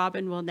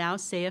 Robin will now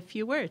say a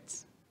few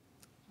words.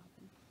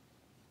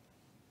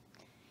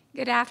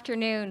 Good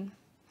afternoon.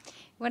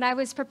 When I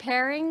was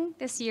preparing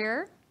this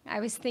year,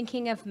 I was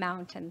thinking of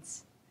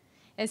mountains.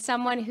 As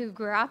someone who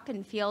grew up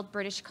in Field,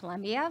 British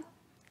Columbia,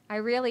 I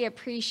really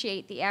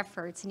appreciate the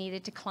efforts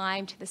needed to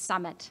climb to the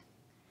summit,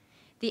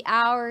 the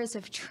hours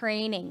of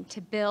training to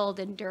build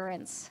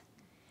endurance,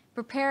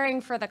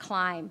 preparing for the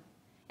climb,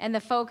 and the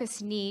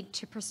focused need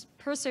to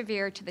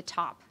persevere to the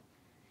top.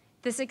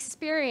 This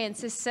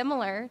experience is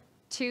similar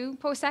to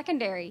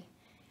post-secondary.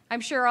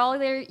 I'm sure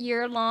all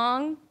year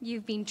long,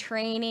 you've been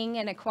training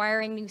and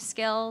acquiring new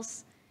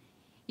skills.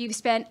 You've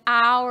spent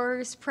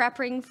hours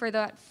prepping for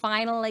that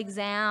final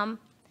exam,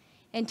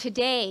 and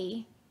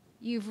today,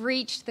 you've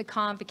reached the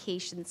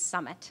Convocation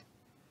summit.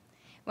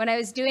 When I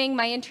was doing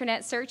my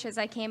internet searches,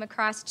 I came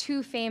across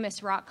two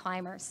famous rock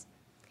climbers.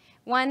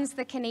 One's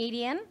the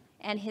Canadian,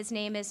 and his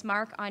name is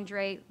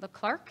Marc-Andre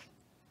Leclerc,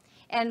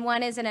 and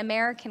one is an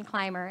American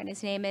climber, and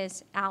his name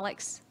is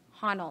Alex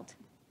Honnold.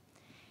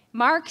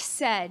 Mark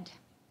said,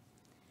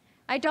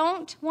 I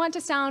don't want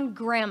to sound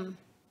grim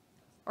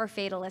or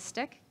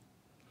fatalistic.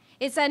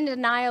 It's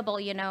undeniable,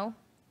 you know.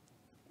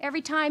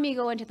 Every time you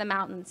go into the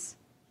mountains,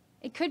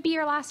 it could be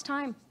your last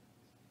time.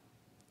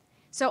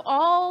 So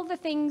all the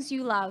things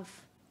you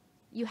love,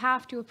 you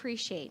have to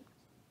appreciate.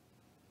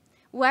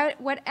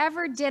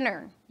 Whatever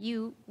dinner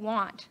you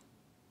want,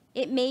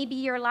 it may be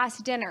your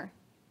last dinner,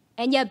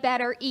 and you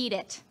better eat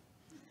it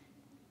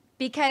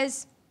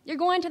because you're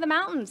going to the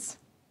mountains.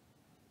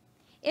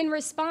 In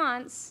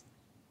response,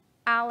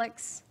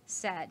 Alex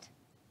said,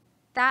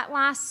 that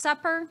Last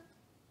Supper,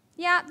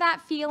 yeah,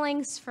 that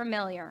feeling's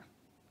familiar.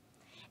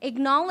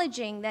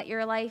 Acknowledging that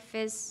your life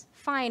is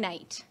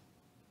finite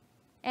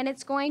and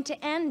it's going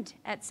to end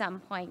at some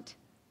point.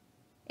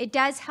 It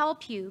does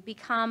help you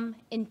become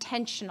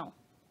intentional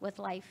with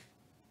life.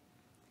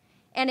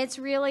 And it's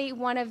really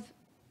one of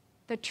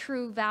the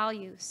true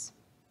values.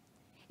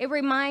 It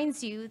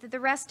reminds you that the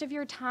rest of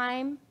your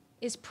time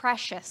is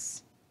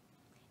precious,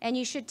 and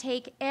you should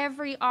take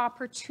every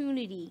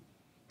opportunity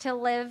to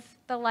live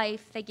the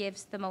life that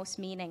gives the most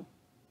meaning.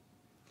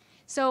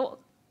 So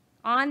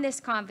on this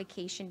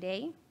Convocation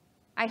Day,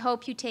 I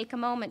hope you take a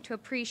moment to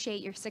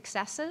appreciate your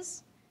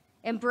successes,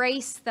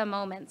 embrace the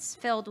moments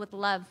filled with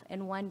love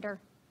and wonder.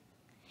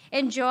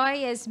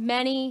 Enjoy as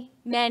many,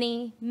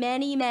 many,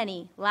 many,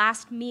 many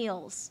last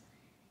meals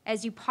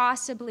as you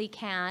possibly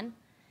can,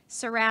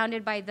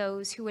 surrounded by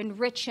those who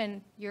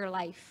enrichen your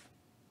life.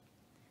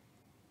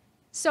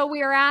 So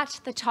we are at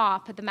the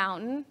top of the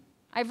mountain.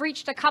 I've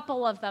reached a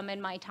couple of them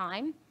in my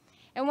time.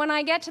 And when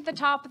I get to the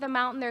top of the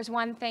mountain, there's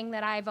one thing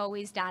that I've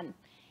always done.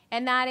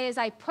 And that is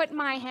I put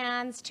my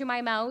hands to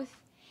my mouth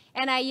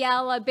and I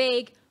yell a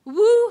big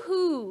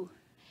woo-hoo.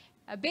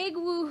 A big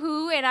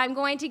woo-hoo, and I'm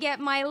going to get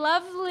my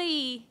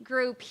lovely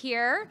group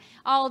here,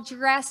 all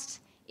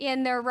dressed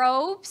in their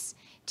robes,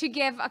 to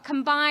give a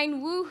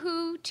combined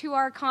woo-hoo to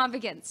our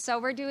convogants. So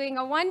we're doing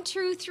a 1,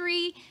 2,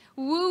 3,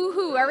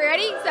 woo-hoo. Are we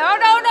ready?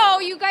 No,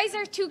 you guys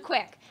are too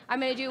quick.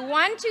 I'm going to do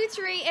 1, 2,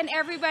 3, and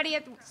everybody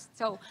at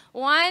so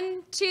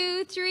 1,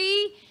 2,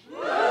 3.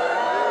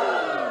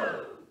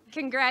 Woo!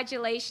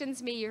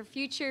 Congratulations. May your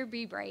future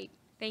be bright.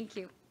 Thank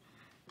you.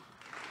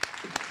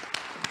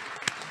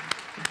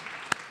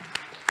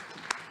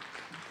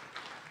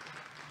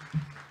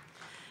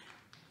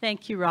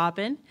 Thank you,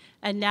 Robin.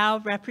 And now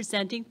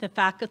representing the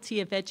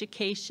Faculty of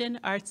Education,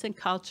 Arts and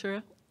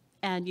Culture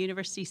and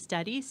University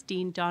Studies,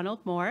 Dean Donald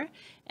Moore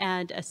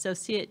and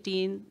Associate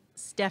Dean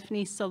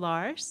Stephanie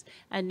Solars.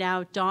 And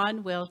now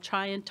Don will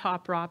try and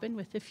top Robin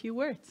with a few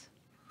words.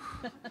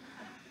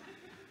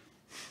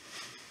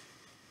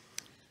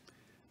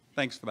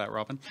 Thanks for that,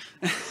 Robin.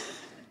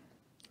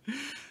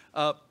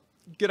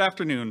 Good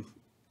afternoon.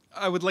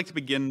 I would like to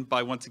begin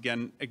by once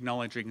again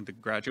acknowledging the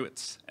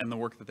graduates and the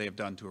work that they have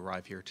done to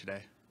arrive here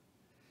today.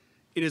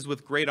 It is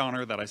with great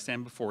honor that I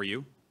stand before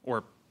you,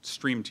 or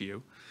stream to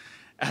you,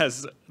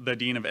 as the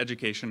Dean of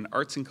Education,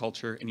 Arts and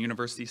Culture and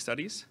University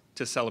Studies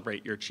to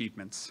celebrate your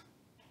achievements.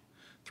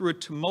 Through a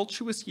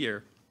tumultuous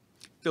year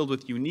filled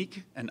with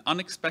unique and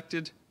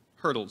unexpected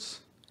hurdles,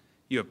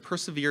 you have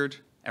persevered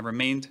and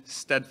remained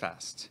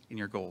steadfast in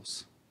your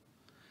goals.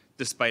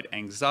 Despite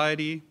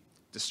anxiety,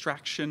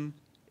 distraction,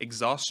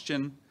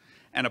 exhaustion,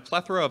 and a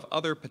plethora of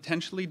other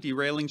potentially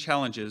derailing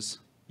challenges,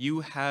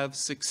 you have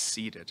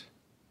succeeded.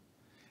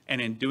 And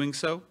in doing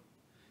so,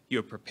 you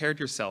have prepared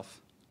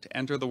yourself to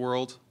enter the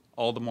world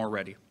all the more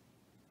ready.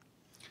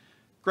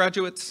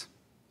 Graduates,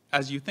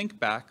 as you think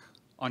back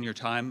on your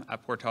time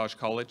at Portage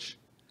College,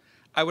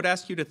 I would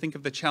ask you to think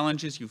of the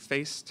challenges you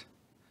faced,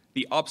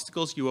 the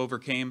obstacles you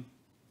overcame,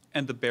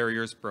 and the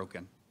barriers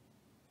broken.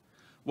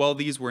 While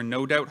these were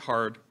no doubt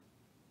hard,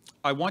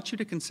 I want you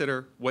to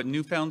consider what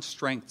newfound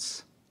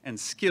strengths and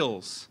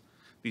skills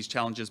these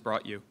challenges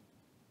brought you.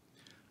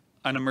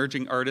 An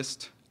emerging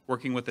artist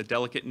working with a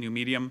delicate new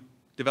medium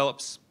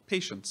develops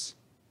patience.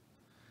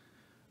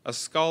 A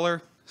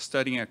scholar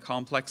studying a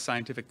complex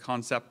scientific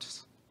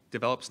concept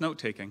develops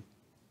note-taking.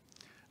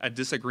 A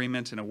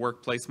disagreement in a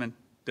work placement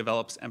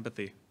develops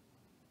empathy.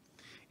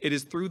 It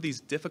is through these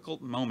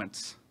difficult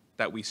moments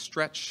that we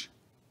stretch,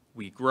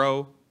 we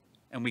grow,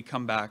 and we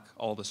come back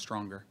all the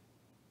stronger.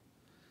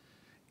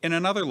 In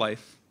another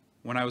life,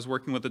 when I was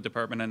working with the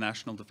Department of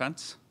National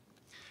Defense,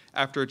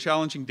 after a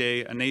challenging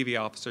day, a Navy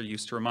officer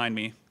used to remind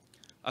me,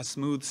 a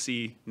smooth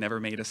sea never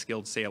made a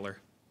skilled sailor.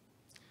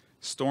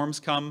 Storms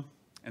come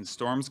and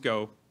storms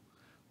go,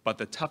 but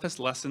the toughest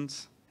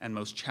lessons and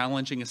most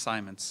challenging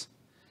assignments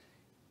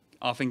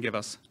often give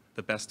us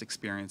the best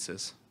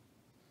experiences.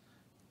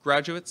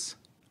 Graduates,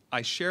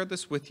 I share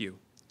this with you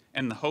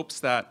in the hopes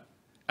that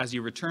as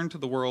you return to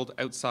the world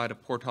outside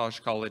of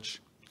Portage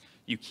College,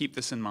 you keep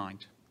this in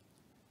mind.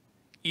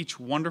 Each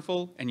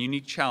wonderful and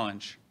unique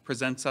challenge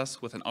presents us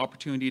with an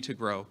opportunity to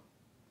grow.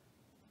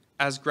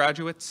 As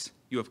graduates,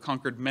 you have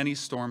conquered many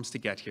storms to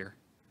get here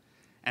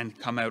and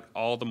come out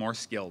all the more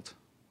skilled.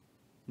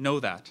 Know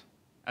that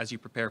as you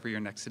prepare for your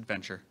next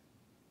adventure.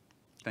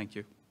 Thank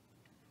you.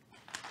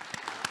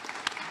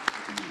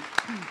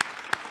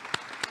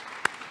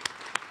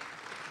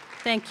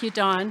 Thank you,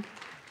 Dawn.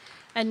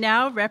 And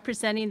now,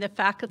 representing the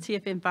Faculty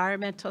of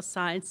Environmental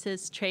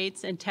Sciences,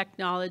 Trades and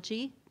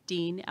Technology,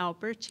 Dean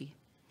Alberti.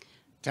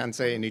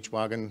 Tansei and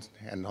Ichwagan,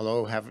 and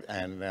hello,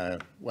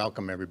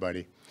 welcome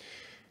everybody.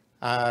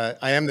 I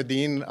am the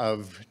Dean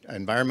of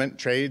Environment,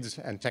 Trades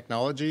and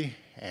Technology,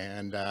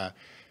 and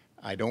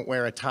I don't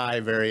wear a tie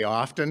very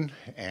often,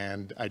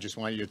 and I just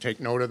want you to take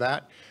note of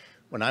that.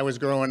 When I was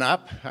growing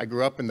up, I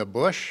grew up in the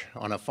bush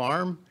on a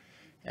farm,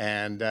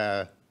 and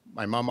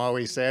my mom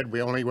always said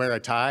we only wear a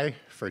tie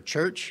for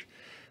church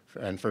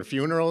and for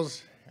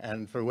funerals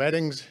and for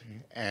weddings,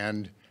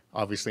 and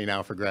obviously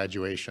now for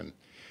graduation.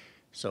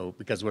 So,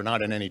 because we're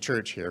not in any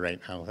church here right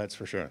now, that's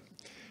for sure.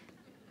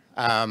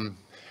 I'm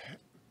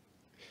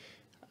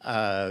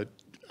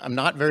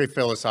not very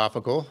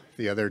philosophical.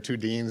 The other two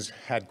deans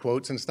had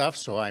quotes and stuff,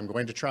 so I'm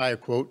going to try a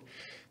quote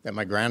that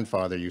my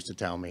grandfather used to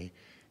tell me,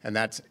 and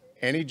that's,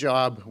 any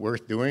job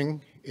worth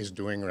doing is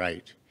doing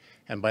right.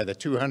 And by the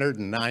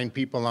 209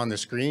 people on the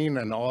screen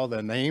and all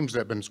the names that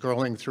have been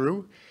scrolling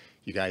through,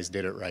 you guys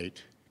did it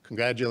right.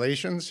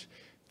 Congratulations.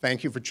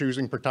 Thank you for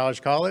choosing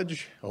Portage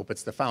College. Hope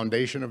it's the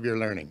foundation of your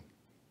learning.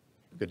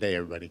 Good day,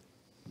 everybody.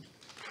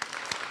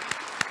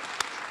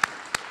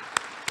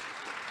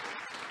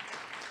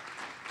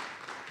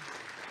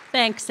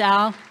 Thanks,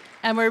 Al.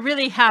 And we're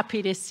really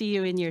happy to see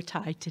you in your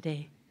tie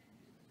today.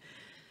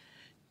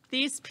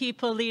 These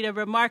people lead a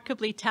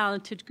remarkably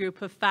talented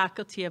group of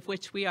faculty of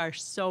which we are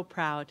so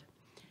proud.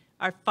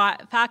 Our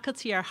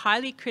faculty are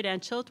highly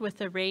credentialed with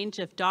a range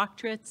of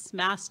doctorates,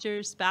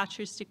 master's,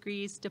 bachelor's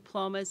degrees,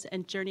 diplomas,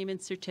 and journeyman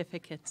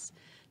certificates.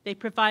 They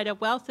provide a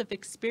wealth of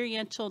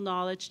experiential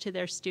knowledge to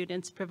their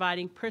students,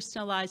 providing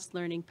personalized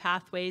learning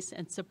pathways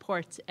and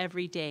supports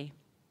every day.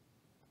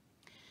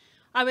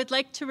 I would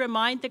like to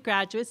remind the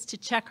graduates to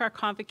check our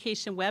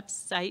Convocation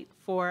website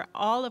for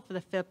all of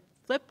the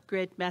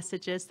Flipgrid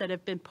messages that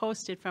have been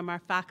posted from our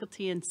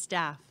faculty and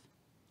staff.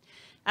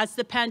 As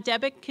the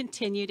pandemic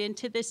continued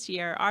into this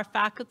year, our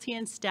faculty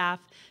and staff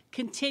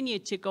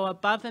continued to go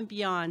above and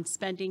beyond,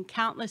 spending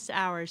countless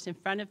hours in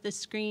front of the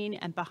screen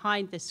and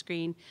behind the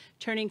screen,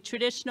 turning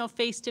traditional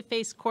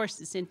face-to-face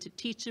courses into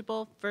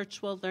teachable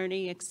virtual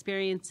learning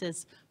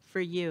experiences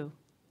for you.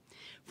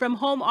 From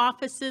home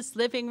offices,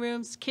 living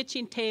rooms,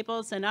 kitchen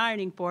tables, and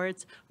ironing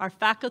boards, our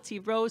faculty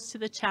rose to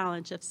the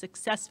challenge of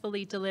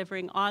successfully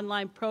delivering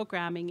online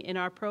programming in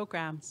our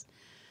programs,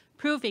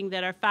 proving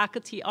that our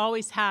faculty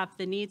always have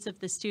the needs of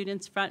the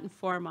students front and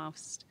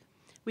foremost.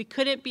 We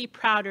couldn't be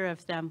prouder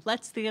of them.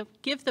 Let's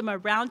give them a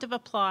round of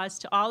applause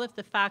to all of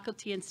the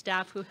faculty and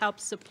staff who helped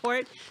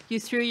support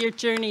you through your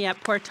journey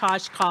at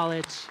Portage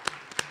College.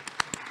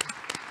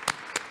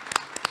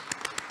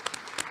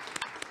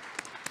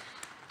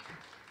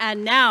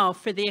 And now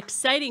for the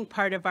exciting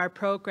part of our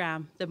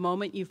program, the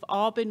moment you've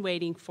all been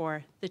waiting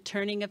for, the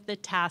turning of the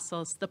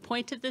tassels, the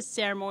point of the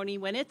ceremony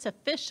when it's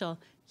official,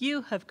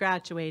 you have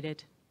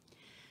graduated.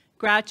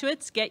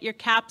 Graduates, get your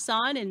caps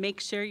on and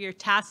make sure your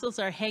tassels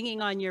are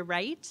hanging on your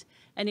right.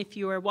 And if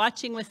you are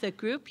watching with a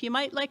group, you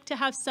might like to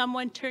have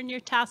someone turn your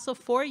tassel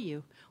for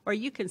you, or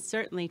you can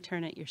certainly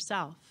turn it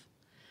yourself.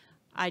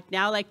 I'd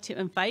now like to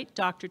invite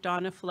Dr.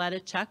 Donna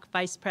Fileta-Chuck,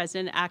 Vice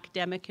President,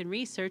 Academic and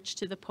Research,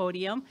 to the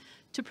podium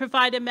to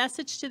provide a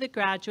message to the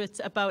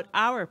graduates about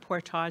our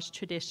Portage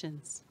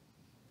traditions.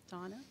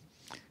 Donna?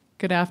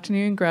 Good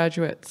afternoon,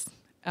 graduates.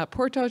 At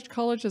Portage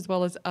College, as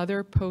well as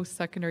other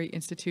post-secondary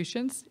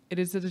institutions, it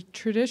is a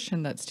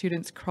tradition that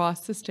students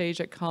cross the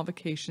stage at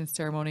Convocation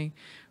ceremony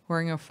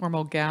wearing a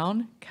formal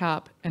gown,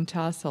 cap, and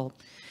tassel.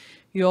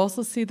 You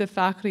also see the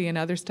faculty and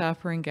other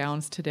staff wearing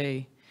gowns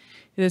today.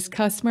 It is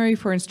customary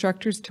for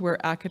instructors to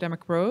wear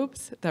academic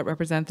robes that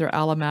represent their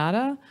alma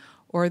mater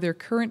or their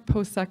current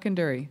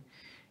post-secondary.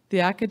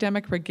 The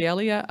academic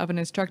regalia of an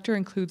instructor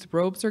includes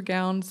robes or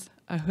gowns,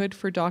 a hood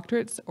for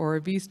doctorates, or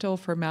a V-stole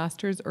for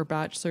master's or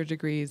bachelor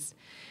degrees,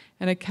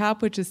 and a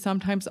cap which is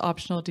sometimes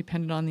optional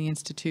depending on the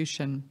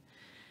institution.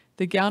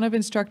 The gown of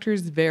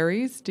instructors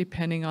varies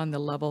depending on the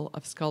level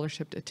of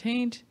scholarship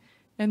attained,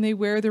 and they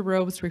wear the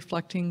robes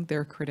reflecting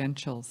their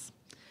credentials.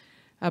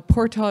 At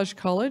Portage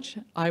College,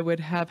 I would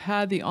have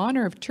had the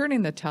honor of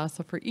turning the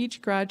tassel for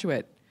each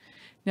graduate.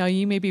 Now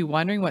you may be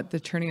wondering what the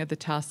turning of the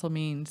tassel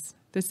means.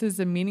 This is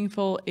a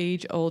meaningful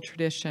age-old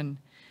tradition.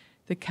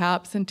 The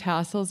caps and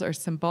tassels are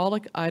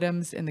symbolic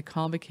items in the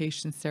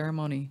Convocation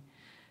ceremony.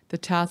 The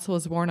tassel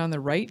is worn on the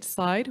right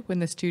side when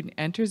the student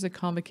enters a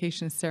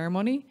Convocation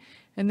ceremony,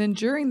 and then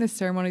during the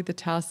ceremony, the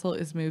tassel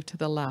is moved to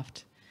the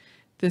left.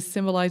 This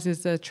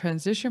symbolizes a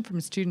transition from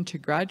student to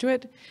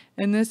graduate,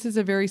 and this is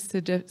a very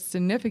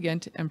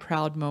significant and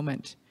proud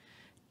moment.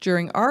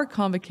 During our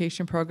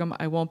Convocation program,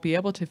 I won't be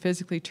able to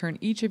physically turn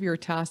each of your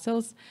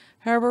tassels.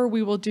 However,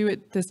 we will do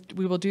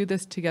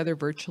this together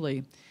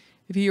virtually.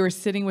 If you are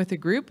sitting with a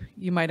group,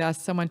 you might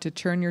ask someone to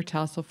turn your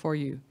tassel for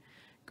you.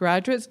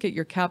 Graduates, get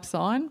your caps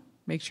on,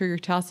 make sure your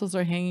tassels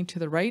are hanging to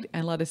the right,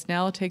 and let us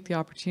now take the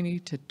opportunity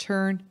to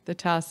turn the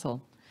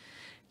tassel.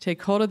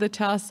 Take hold of the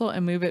tassel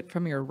and move it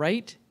from your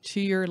right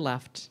to your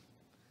left.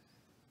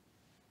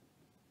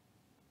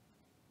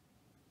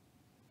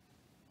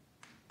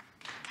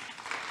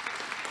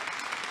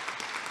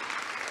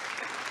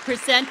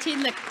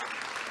 Presenting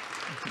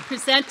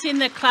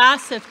the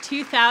class of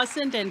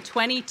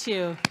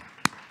 2022.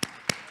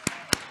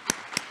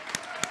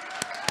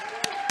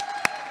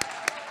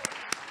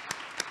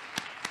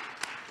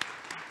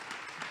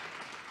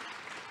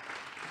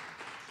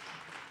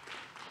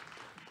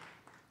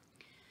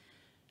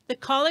 The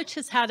college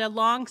has had a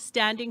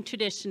long-standing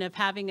tradition of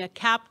having a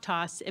cap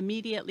toss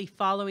immediately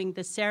following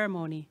the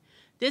ceremony.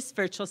 This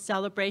virtual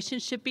celebration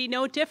should be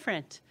no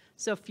different.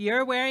 So if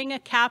you're wearing a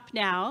cap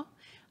now,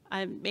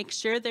 make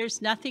sure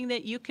there's nothing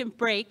that you can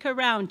break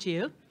around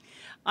you.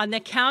 On the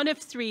count of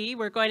 3,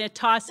 we're going to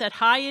toss it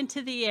high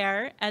into the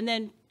air and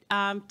then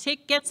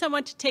get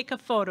someone to take a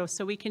photo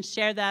so we can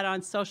share that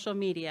on social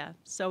media.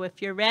 So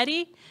if you're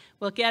ready,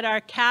 we'll get our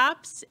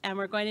caps and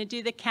we're going to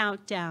do the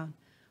countdown.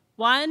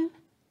 1,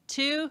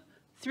 2,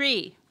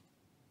 3.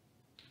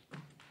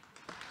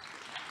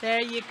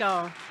 There you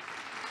go.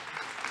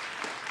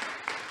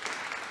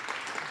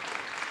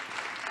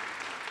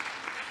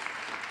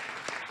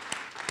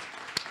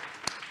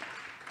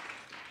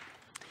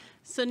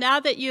 So now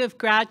that you have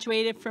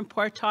graduated from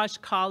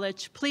Portage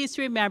College, please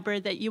remember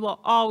that you will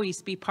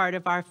always be part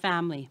of our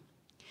family.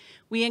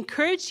 We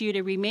encourage you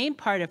to remain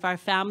part of our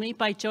family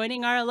by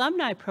joining our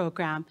alumni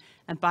program.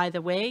 And by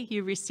the way,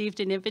 you received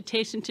an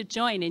invitation to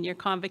join in your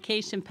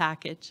convocation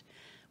package.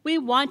 We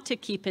want to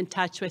keep in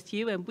touch with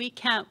you, and we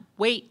can't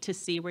wait to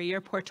see where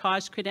your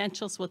Portage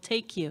credentials will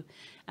take you.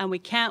 And we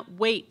can't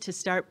wait to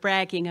start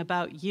bragging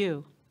about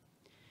you.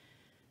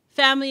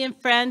 Family and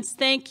friends,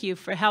 thank you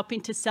for helping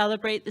to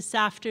celebrate this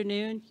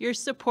afternoon. Your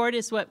support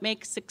is what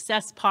makes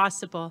success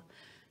possible.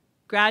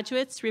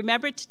 Graduates,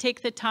 remember to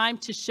take the time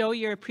to show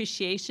your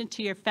appreciation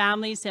to your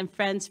families and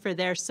friends for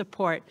their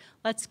support.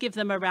 Let's give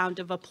them a round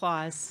of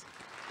applause.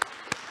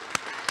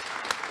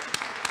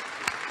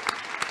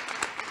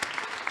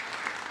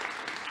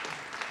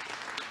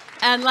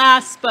 And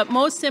last but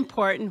most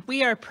important,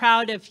 we are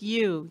proud of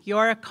you,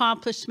 your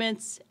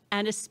accomplishments,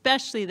 and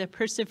especially the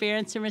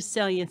perseverance and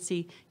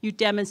resiliency you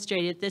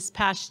demonstrated this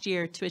past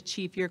year to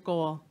achieve your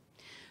goal.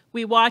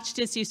 We watched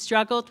as you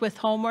struggled with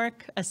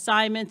homework,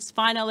 assignments,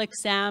 final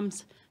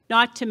exams,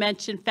 not to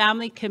mention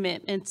family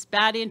commitments,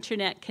 bad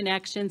internet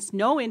connections,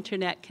 no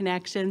internet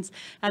connections,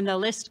 and the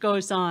list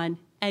goes on.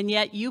 And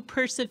yet you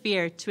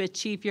persevered to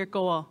achieve your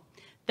goal.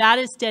 That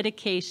is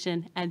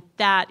dedication, and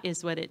that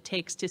is what it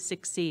takes to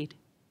succeed.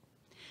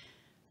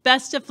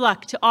 Best of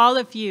luck to all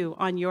of you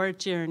on your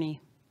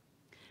journey.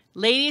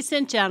 Ladies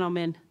and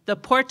gentlemen, the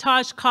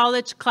Portage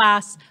College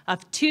class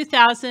of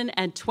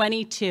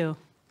 2022.